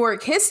with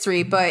Newark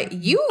history, but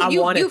you've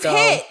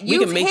hit. We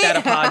can make that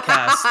a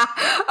podcast.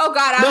 Oh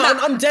God,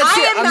 I'm dead.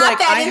 I am not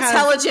that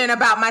intelligent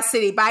about my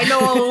city, but I know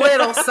a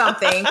little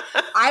something.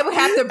 I would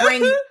have to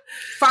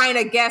find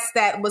a guest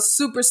that was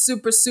super,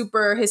 super,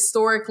 super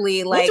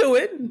historically like. We'll do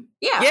it.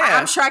 Yeah.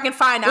 I'm sure I can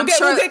find. We'll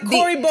get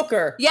Cory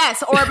Booker.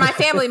 Yes, or my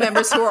family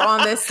members who are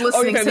on this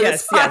listening to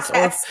this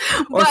podcast.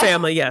 Or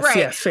family. Yes,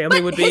 yes.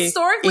 Family would be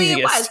historically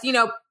easiest. It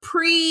was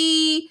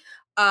pre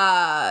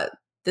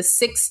the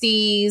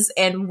 60s,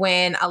 and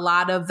when a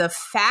lot of the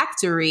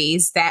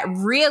factories that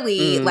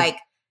really like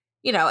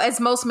as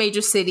most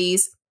major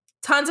cities,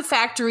 tons of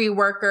factory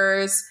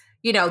workers,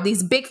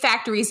 these big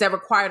factories that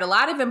required a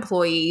lot of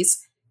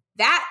employees.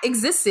 That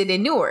existed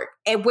in Newark,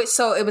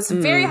 so it was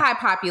very high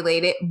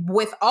populated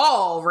with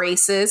all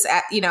races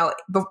at,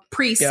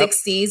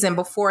 pre-60s and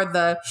before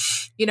the,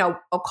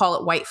 I'll call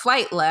it white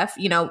flight left,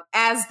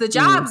 as the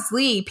jobs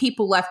leave,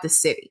 people left the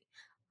city.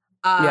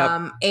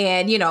 And,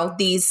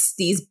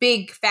 these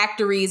big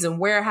factories and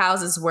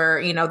warehouses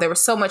where, there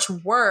was so much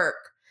work,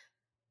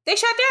 they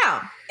shut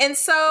down. And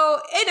so,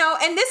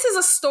 and this is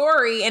a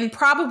story in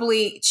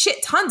probably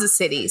tons of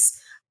cities.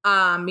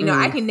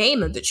 I can name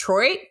them: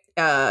 Detroit,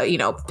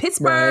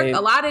 Pittsburgh,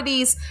 a lot of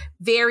these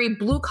very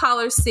blue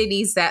collar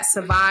cities that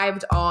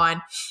survived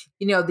on,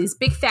 these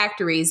big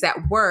factories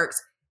that worked.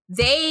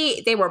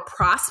 They were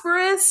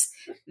prosperous.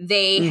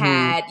 They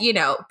had,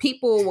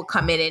 people would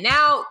come in and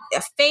out.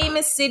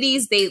 Famous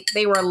cities,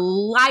 they were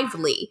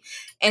lively.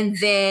 And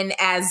then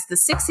as the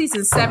 60s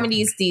and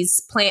 70s, these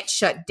plants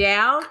shut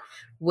down.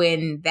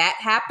 When that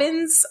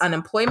happens,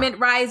 unemployment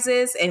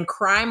rises and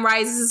crime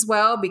rises as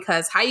well,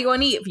 because how you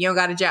gonna eat if you don't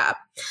got a job?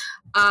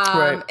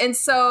 And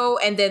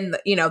then,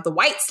 the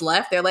whites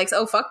left. They're like,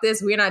 oh, fuck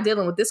this. We're not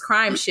dealing with this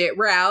crime shit.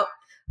 We're out.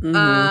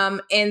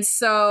 And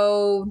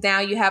so now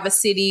you have a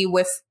city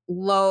with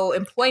low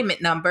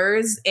employment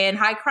numbers and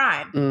high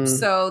crime.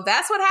 So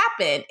that's what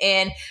happened.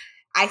 And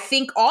I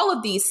think all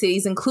of these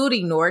cities,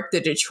 including Newark,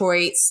 the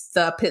Detroits,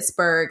 the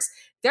Pittsburghs,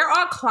 they're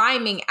all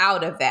climbing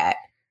out of that.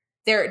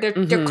 They're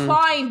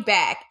clawing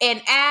back.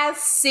 And as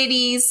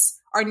cities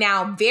are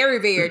now very,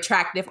 very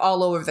attractive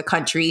all over the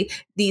country,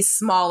 these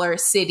smaller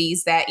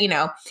cities that,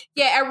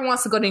 everyone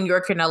wants to go to New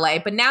York and LA,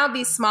 but now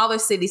these smaller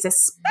cities,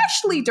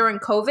 especially during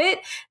COVID,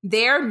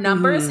 their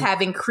numbers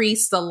have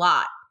increased a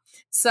lot.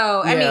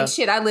 So, I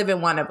mean, I live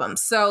in one of them.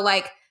 So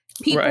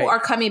people are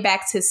coming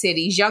back to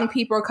cities. Young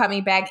people are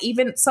coming back.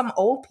 Even some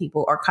old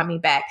people are coming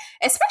back,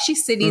 especially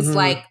cities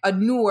like a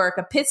Newark,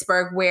 a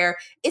Pittsburgh, where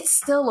it's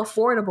still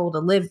affordable to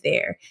live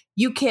there.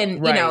 You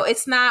can,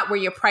 it's not where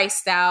you're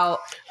priced out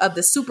of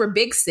the super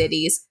big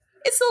cities.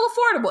 It's still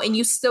affordable and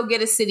you still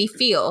get a city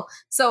feel.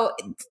 So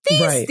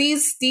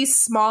these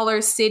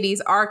smaller cities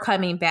are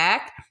coming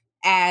back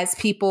as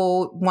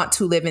people want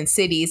to live in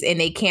cities and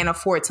they can't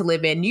afford to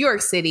live in New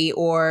York City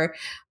or,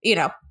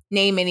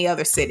 name any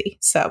other city.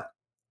 So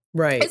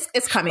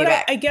it's coming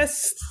back. I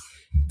guess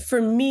for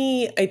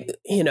me, I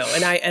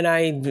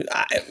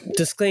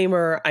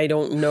disclaimer, I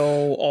don't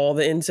know all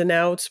the ins and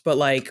outs, but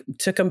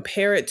to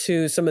compare it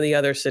to some of the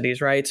other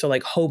cities, right? So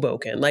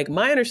Hoboken,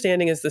 my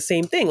understanding is the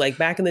same thing.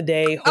 Back in the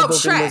day,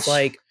 Hoboken was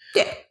right.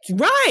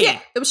 Yeah,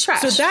 it was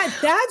trash. So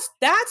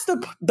that's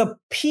the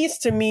piece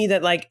to me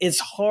that is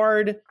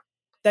hard.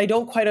 That I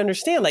don't quite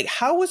understand.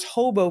 How was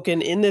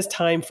Hoboken in this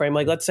time frame?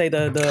 Let's say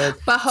the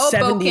but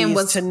Hoboken 70s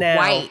was to now.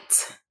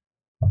 White.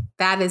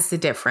 That is the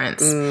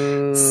difference.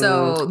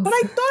 But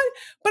I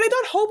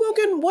thought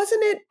Hoboken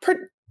wasn't it.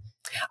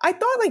 I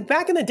thought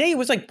back in the day it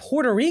was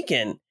Puerto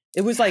Rican.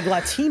 It was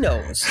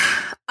Latinos.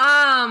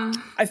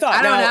 I thought.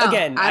 I don't know.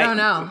 Again, I don't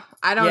know.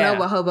 I don't know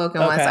what Hoboken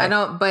was. I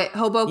don't. But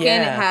Hoboken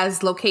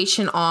has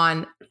location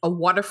on a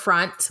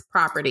waterfront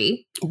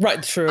property.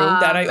 Right. True.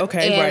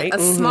 Right. A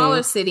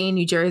smaller city in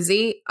New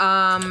Jersey.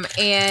 And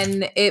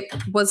it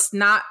was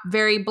not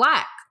very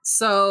Black.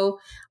 So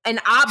an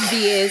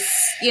obvious,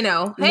 we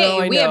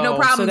have no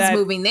problems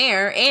moving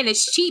there, and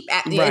it's cheap.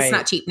 It's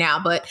not cheap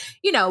now, but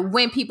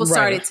when people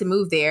started to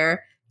move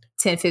there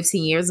 10,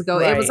 15 years ago,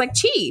 it was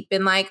cheap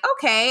and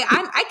okay,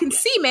 I can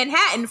see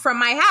Manhattan from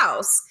my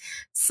house.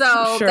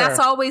 So that's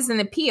always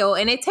an appeal,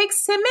 and it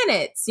takes 10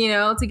 minutes,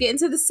 to get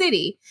into the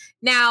city.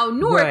 Now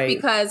Newark,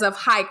 because of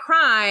high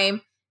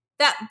crime,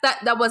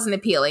 that wasn't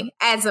appealing.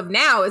 As of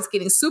now, it's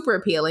getting super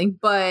appealing,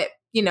 but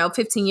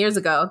 15 years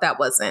ago, that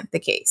wasn't the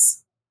case.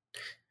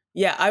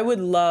 Yeah, I would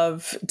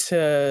love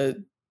to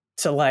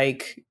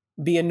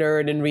be a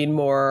nerd and read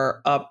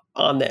more up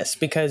on this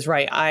because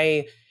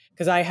I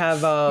have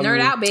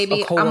nerd out,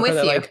 baby. I'm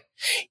with you.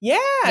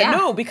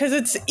 Because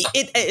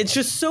it's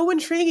just so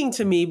intriguing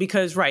to me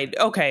because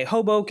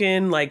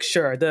Hoboken,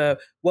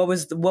 what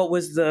was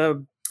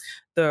the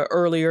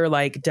earlier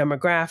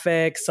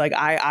demographics,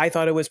 I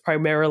thought it was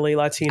primarily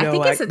Latino. I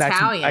think it's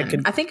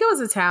Italian. I think it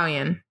was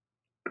Italian.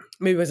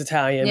 Maybe it was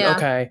Italian. Yeah.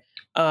 Okay.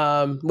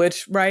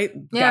 Which,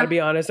 gotta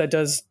be honest, that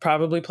does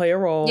probably play a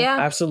role. Yeah.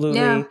 Absolutely.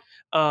 Yeah.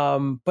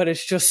 But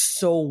it's just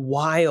so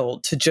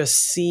wild to just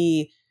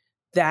see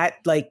that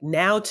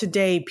now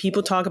today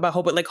people talk about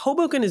Hoboken.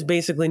 Hoboken is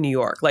basically New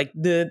York.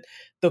 The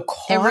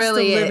cost of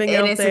living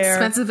out there. And it's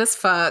expensive as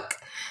fuck.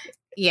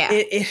 Yeah.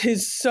 It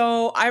is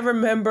so, I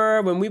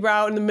remember when we were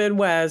out in the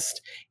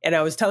Midwest and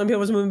I was telling people I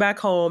was moving back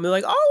home. They're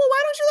like, oh, well,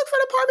 why don't you look for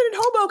an apartment in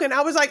Hoboken?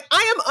 I was like,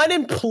 I am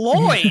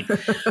unemployed.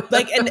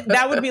 And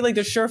that would be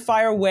the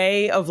surefire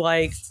way of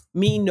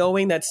me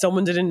knowing that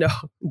someone didn't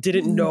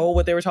didn't know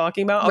what they were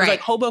talking about. I was Right. like,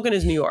 Hoboken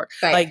is New York.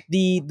 Right. Like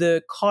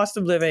the cost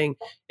of living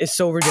is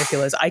so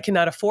ridiculous. I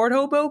cannot afford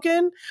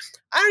Hoboken.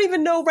 I don't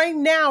even know right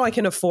now I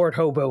can afford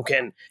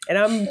Hoboken. And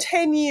I'm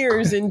 10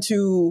 years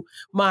into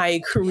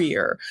my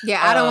career.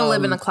 Yeah, I don't want to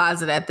live in a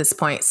closet at this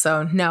point.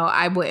 So no,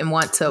 I wouldn't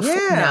want to.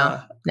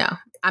 No.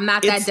 I'm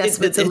not that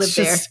desperate to live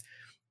there.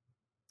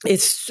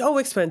 It's so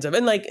expensive.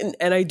 And like,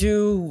 and I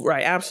do,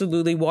 right,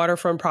 absolutely,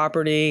 waterfront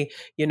property,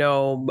 you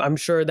know, I'm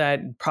sure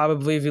that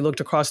probably if you looked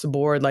across the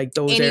board, like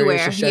those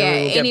areas just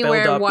generally will get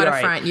built up.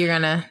 Waterfront, right. you're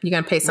gonna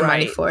pay some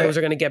money for it. Those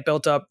are gonna get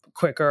built up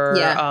quicker.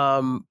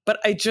 Yeah. But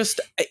I just,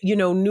 you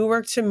know,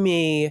 Newark to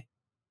me,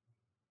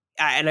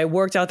 and I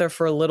worked out there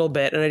for a little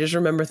bit, and I just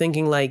remember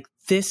thinking like,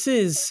 this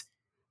is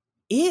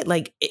it.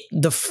 Like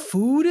the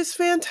food is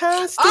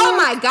fantastic. Oh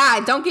my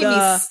God, don't get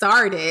me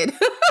started.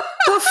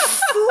 The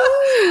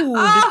food.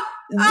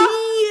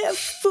 The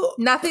food.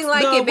 Nothing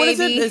like it, baby. What is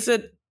it? Is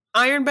it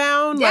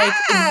Ironbound? Yes.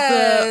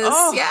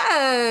 Like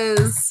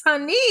yes.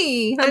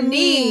 Honey. I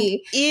mean,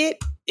 it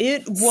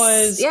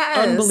was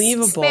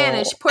unbelievable.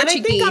 Spanish,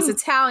 Portuguese,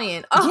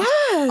 Italian. Oh,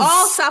 yes.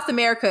 All South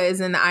America is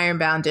in the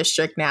Ironbound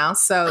district now.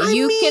 So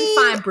you can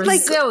find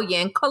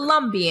Brazilian,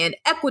 Colombian,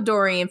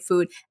 Ecuadorian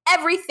food,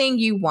 everything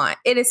you want.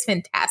 It is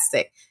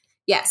fantastic.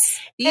 Yes.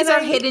 These are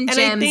hidden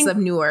gems of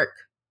Newark.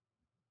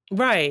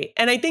 Right.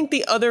 And I think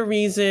the other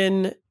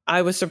reason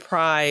I was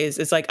surprised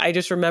is like, I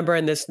just remember,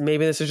 and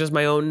maybe this is just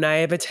my own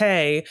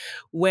naivete,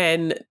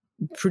 when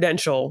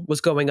Prudential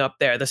was going up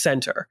there, the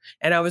center.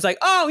 And I was like,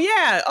 oh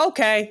yeah,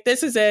 okay,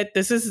 this is it.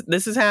 This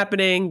is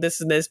happening. This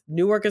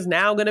Newark is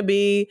now going to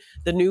be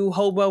the new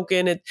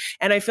Hoboken.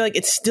 And I feel like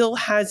it still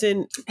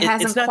hasn't,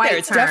 it's not there.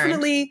 It's turned.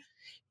 Definitely,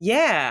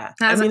 yeah.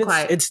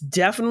 It's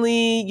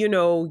definitely, you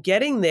know,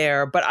 getting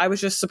there, but I was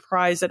just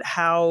surprised at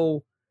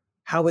how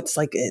it's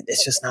like,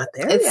 it's just not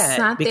there yet. It's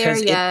not there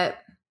yet,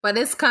 but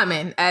it's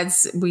coming.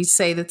 As we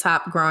say, the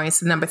top growing,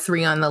 it's number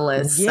 3 on the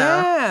list.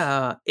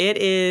 Yeah, it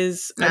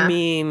is. Yeah. I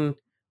mean,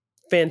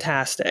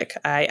 fantastic.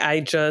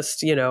 I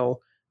just, you know,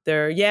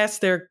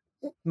 there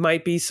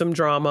might be some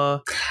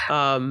drama.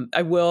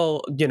 I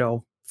will, you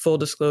know, full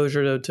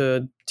disclosure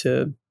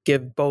to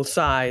give both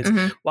sides.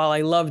 Mm-hmm. While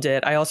I loved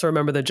it, I also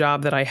remember the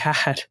job that I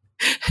had.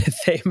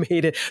 They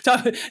made it.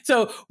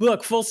 So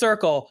look, full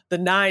circle, the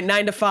 9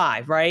 to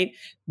 5, right?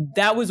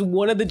 That was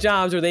one of the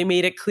jobs where they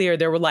made it clear.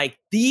 They were like,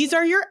 these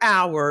are your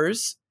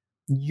hours.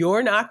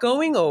 You're not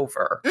going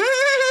over.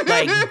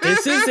 Like,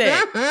 this is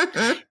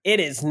it. It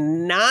is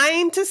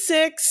 9 to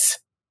 6.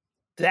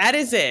 That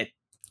is it.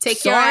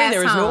 Take your ass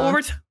there was home. No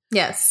overtime.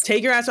 Yes.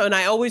 Take your ass home. And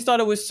I always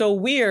thought it was so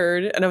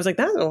weird. And I was like,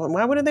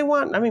 why wouldn't they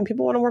want? I mean,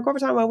 people want to work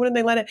overtime. Why wouldn't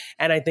they let it?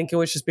 And I think it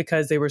was just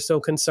because they were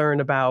so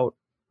concerned about,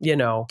 you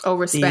know,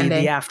 overspending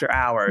the after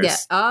hours. Yeah.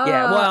 Oh,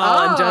 yeah.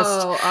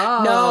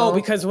 Well, no,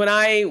 because when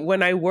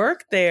I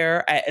worked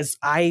there, as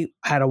I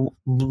had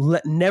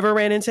never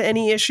ran into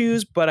any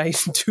issues, but I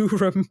do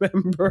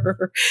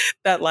remember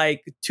that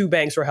like 2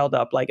 banks were held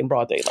up like in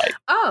broad daylight.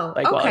 Oh,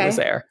 like while I was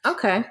there.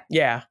 Okay.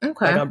 Yeah.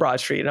 Okay. Like on Broad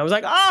Street, and I was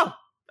like, oh.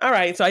 All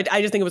right. So I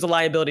just think it was a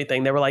liability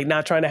thing. They were like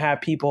not trying to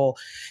have people,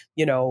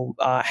 you know,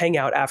 hang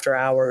out after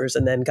hours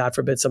and then God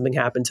forbid something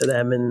happened to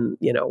them and,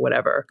 you know,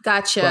 whatever.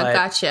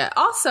 Gotcha.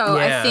 Also,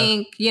 yeah. I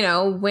think, you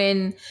know,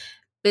 when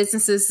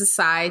businesses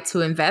decide to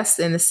invest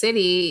in the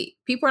city,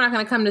 people are not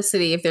going to come to the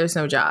city if there's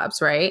no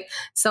jobs, right?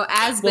 So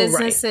as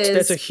businesses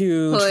that's a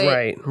huge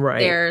put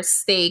their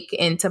stake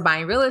into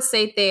buying real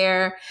estate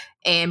there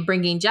and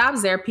bringing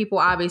jobs there, the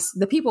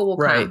people will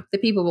come. The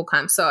people will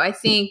come. So I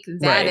think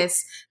that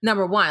is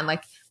number one.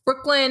 Like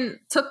Brooklyn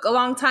took a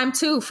long time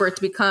too for it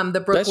to become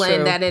the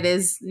Brooklyn that it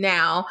is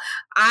now.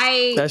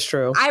 That's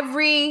true.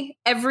 I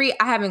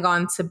haven't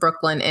gone to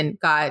Brooklyn in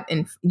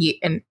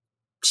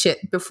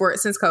shit before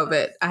since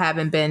COVID. I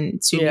haven't been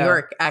to New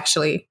York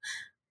actually.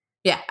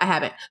 Yeah, I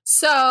haven't.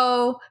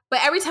 So, but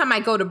every time I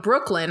go to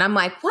Brooklyn, I'm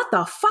like, what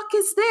the fuck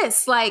is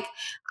this? Like,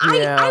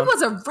 I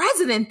was a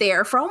resident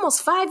there for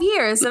almost 5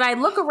 years, and I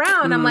look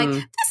around, I'm like,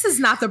 this is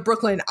not the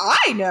Brooklyn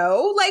I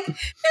know. Like,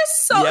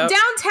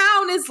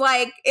 downtown is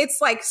like, it's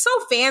like so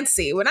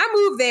fancy. When I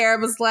moved there, it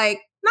was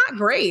like not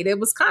great. It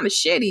was kind of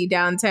shitty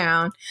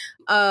downtown.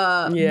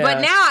 But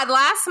now, the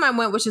last time I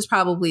went, which is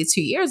probably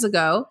 2 years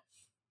ago,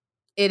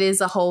 it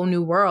is a whole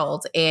new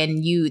world.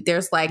 And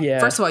there's like,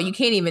 first of all, you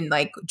can't even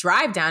like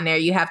drive down there.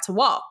 You have to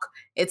walk.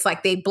 It's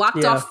like they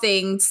blocked off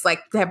things,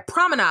 like they have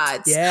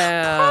promenades.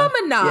 Yeah.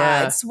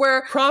 Promenades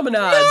where no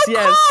cars,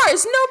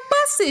 no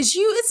buses.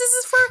 This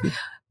is for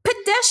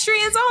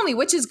pedestrians only,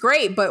 which is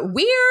great, but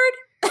weird.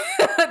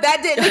 That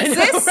didn't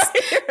exist.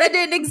 Right? That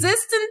didn't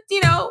exist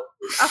in,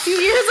 a few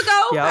years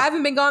ago. Yep. I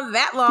haven't been gone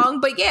that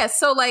long, but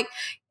so like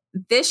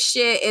this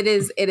shit, it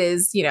is,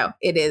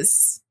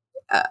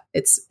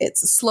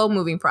 it's a slow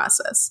moving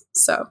process.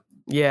 So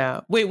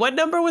wait, what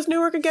number was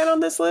Newark again on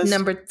this list?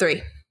 Number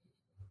 3.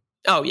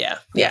 Oh yeah.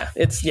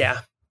 It's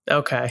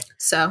okay.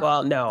 So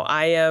well, no,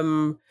 I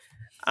am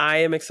I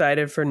am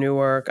excited for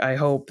Newark. I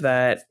hope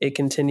that it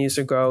continues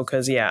to grow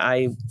because,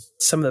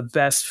 some of the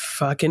best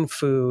fucking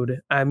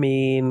food. I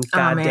mean,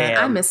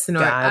 goddamn. I miss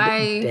Newark.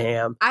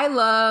 Damn. I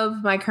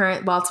love my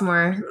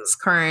Baltimore's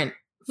current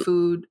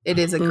food. It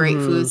is a great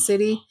food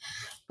city,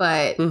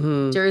 but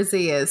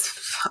Jersey is,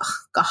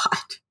 God.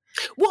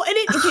 Well, and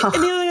the other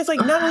thing is, like,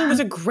 not only was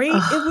it great,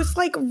 it was,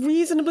 like,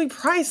 reasonably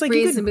priced. Like,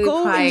 reasonably you could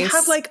go priced, and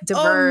have, like,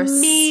 diverse. a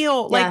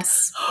meal.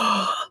 Yes.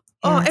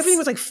 Like, everything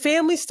was, like,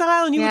 family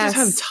style, and you would just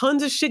have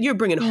tons of shit. You were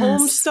bringing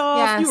home stuff.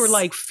 Yes. You were,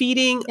 like,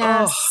 feeding.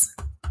 Yes.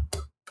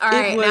 All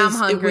right, now I'm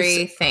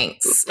hungry.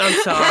 Thanks. I'm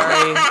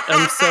sorry.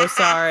 I'm so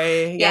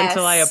sorry. Yes.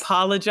 Until I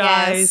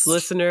apologize,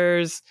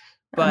 listeners.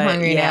 But,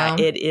 now.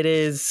 it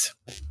is...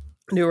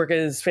 Newark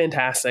is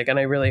fantastic, and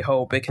I really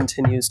hope it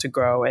continues to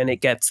grow and it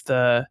gets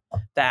the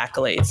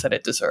accolades that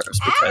it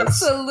deserves. Because,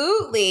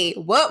 absolutely.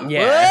 What?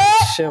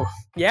 Sure.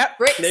 Yep.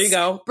 Bricks, there you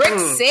go. Brick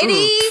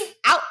City.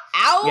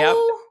 Ow. Yep.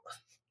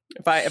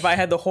 If I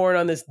had the horn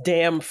on this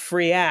damn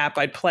free app,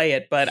 I'd play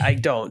it, but I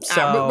don't.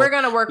 So we're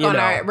gonna work on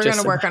our sounds. We're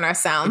gonna work on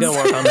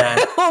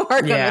that. We'll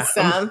work on the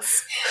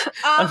sounds.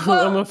 I'm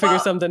gonna figure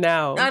something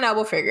out. No,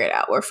 we'll figure it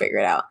out.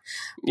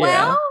 Yeah.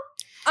 Well,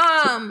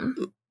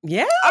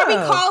 yeah. Are we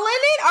calling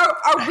it?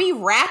 Are we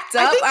wrapped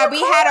up? We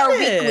had our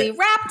weekly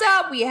wrapped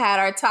up. We had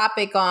our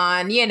topic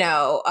on,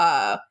 workplace.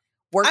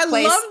 I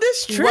love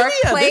this trivia.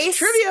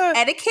 Workplace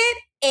etiquette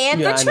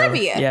and the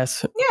trivia.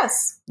 Yes.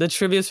 The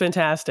trivia is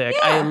fantastic.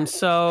 Yeah. I am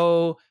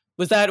so...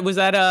 Was that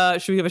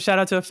should we give a shout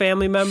out to a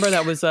family member?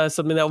 That was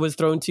something that was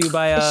thrown to you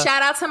by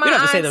shout out to my you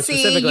don't have to say them auntie.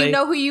 specifically. You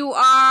know who you are.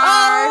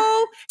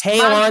 Oh,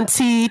 hey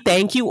auntie.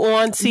 Thank you,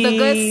 auntie. The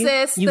good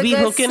sis. You be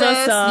hooking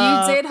us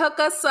up. You did hook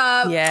us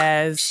up.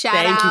 Yes.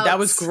 Thank you. That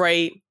was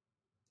great.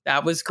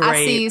 That was great.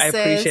 I see you, I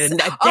appreciate sis. it.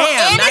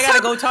 Damn, now I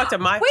gotta go talk to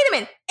my... Wait a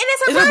minute. And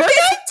it's her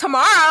birthday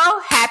tomorrow.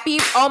 Happy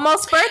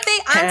almost birthday,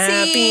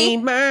 auntie.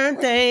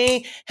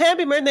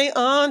 Happy birthday,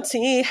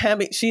 auntie.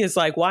 She is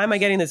like, why am I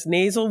getting this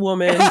nasal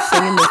woman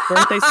singing this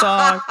birthday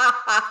song?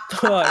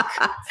 Look.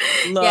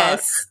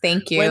 Yes,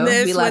 thank you. When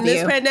this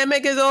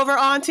pandemic is over,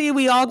 auntie,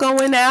 we all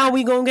going out.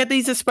 We gonna get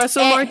these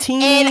espresso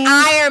martinis. And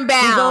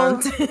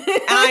ironbound.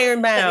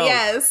 Ironbound.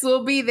 Yes,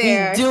 we'll be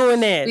there. We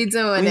doing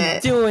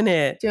it. Doing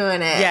it.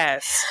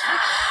 Yes.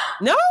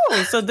 No,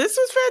 so this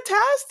was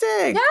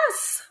fantastic.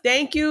 Yes.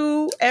 Thank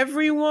you,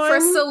 everyone. For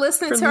still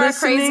listening to our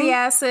crazy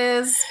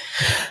asses.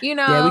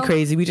 Yeah, we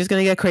crazy. We just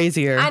gonna get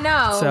crazier. I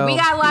know. So, we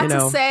got a lot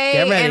to say.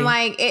 Get ready.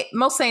 And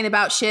most ain't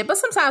about shit, but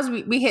sometimes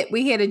we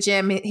hit a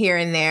gem here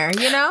and there, I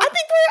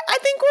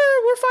think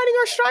we're finding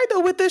our stride though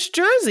with this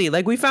jersey.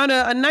 Like we found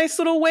a nice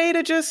little way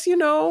to just,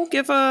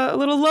 give a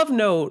little love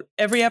note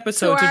every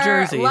episode to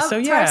Jersey. To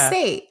our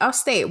state. I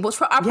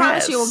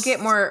promise you we'll get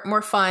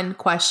more fun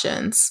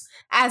questions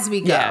as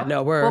we go. Yeah,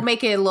 no, we'll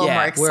make it a little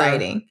more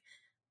exciting.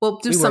 We'll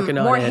do some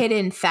more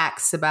hidden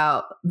facts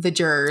about the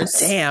Jers.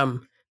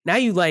 Damn. Now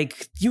you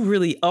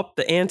really up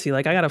the ante.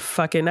 Like I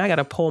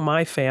gotta pull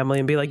my family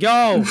and be like,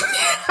 yo,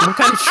 what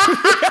kind of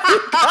trivia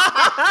you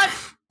got?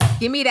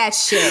 Give me that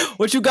shit.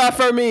 What you got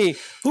for me?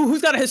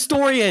 Who's got a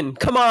historian?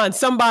 Come on,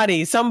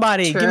 somebody.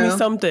 True. Give me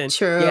something.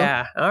 True.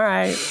 Yeah. All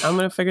right. I'm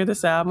going to figure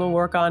this out. I'm going to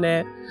work on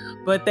it.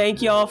 But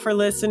thank you all for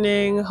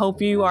listening.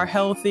 Hope you are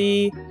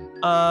healthy.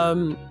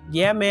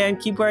 Yeah, man,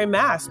 keep wearing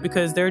masks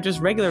because they're just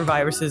regular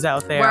viruses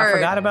out there. Word. I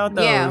forgot about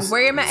those. Yeah,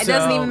 wear your mask. It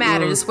doesn't even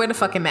matter. Just wear the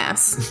fucking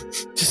mask.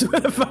 Just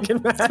wear the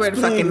fucking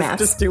mask.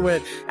 Just do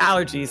it.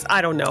 Allergies.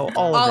 I don't know.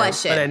 All of that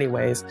shit. But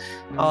anyways,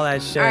 all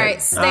that shit. All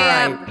right,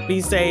 stay up.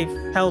 Be safe,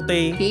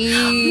 healthy.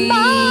 Peace.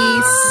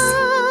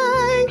 Bye.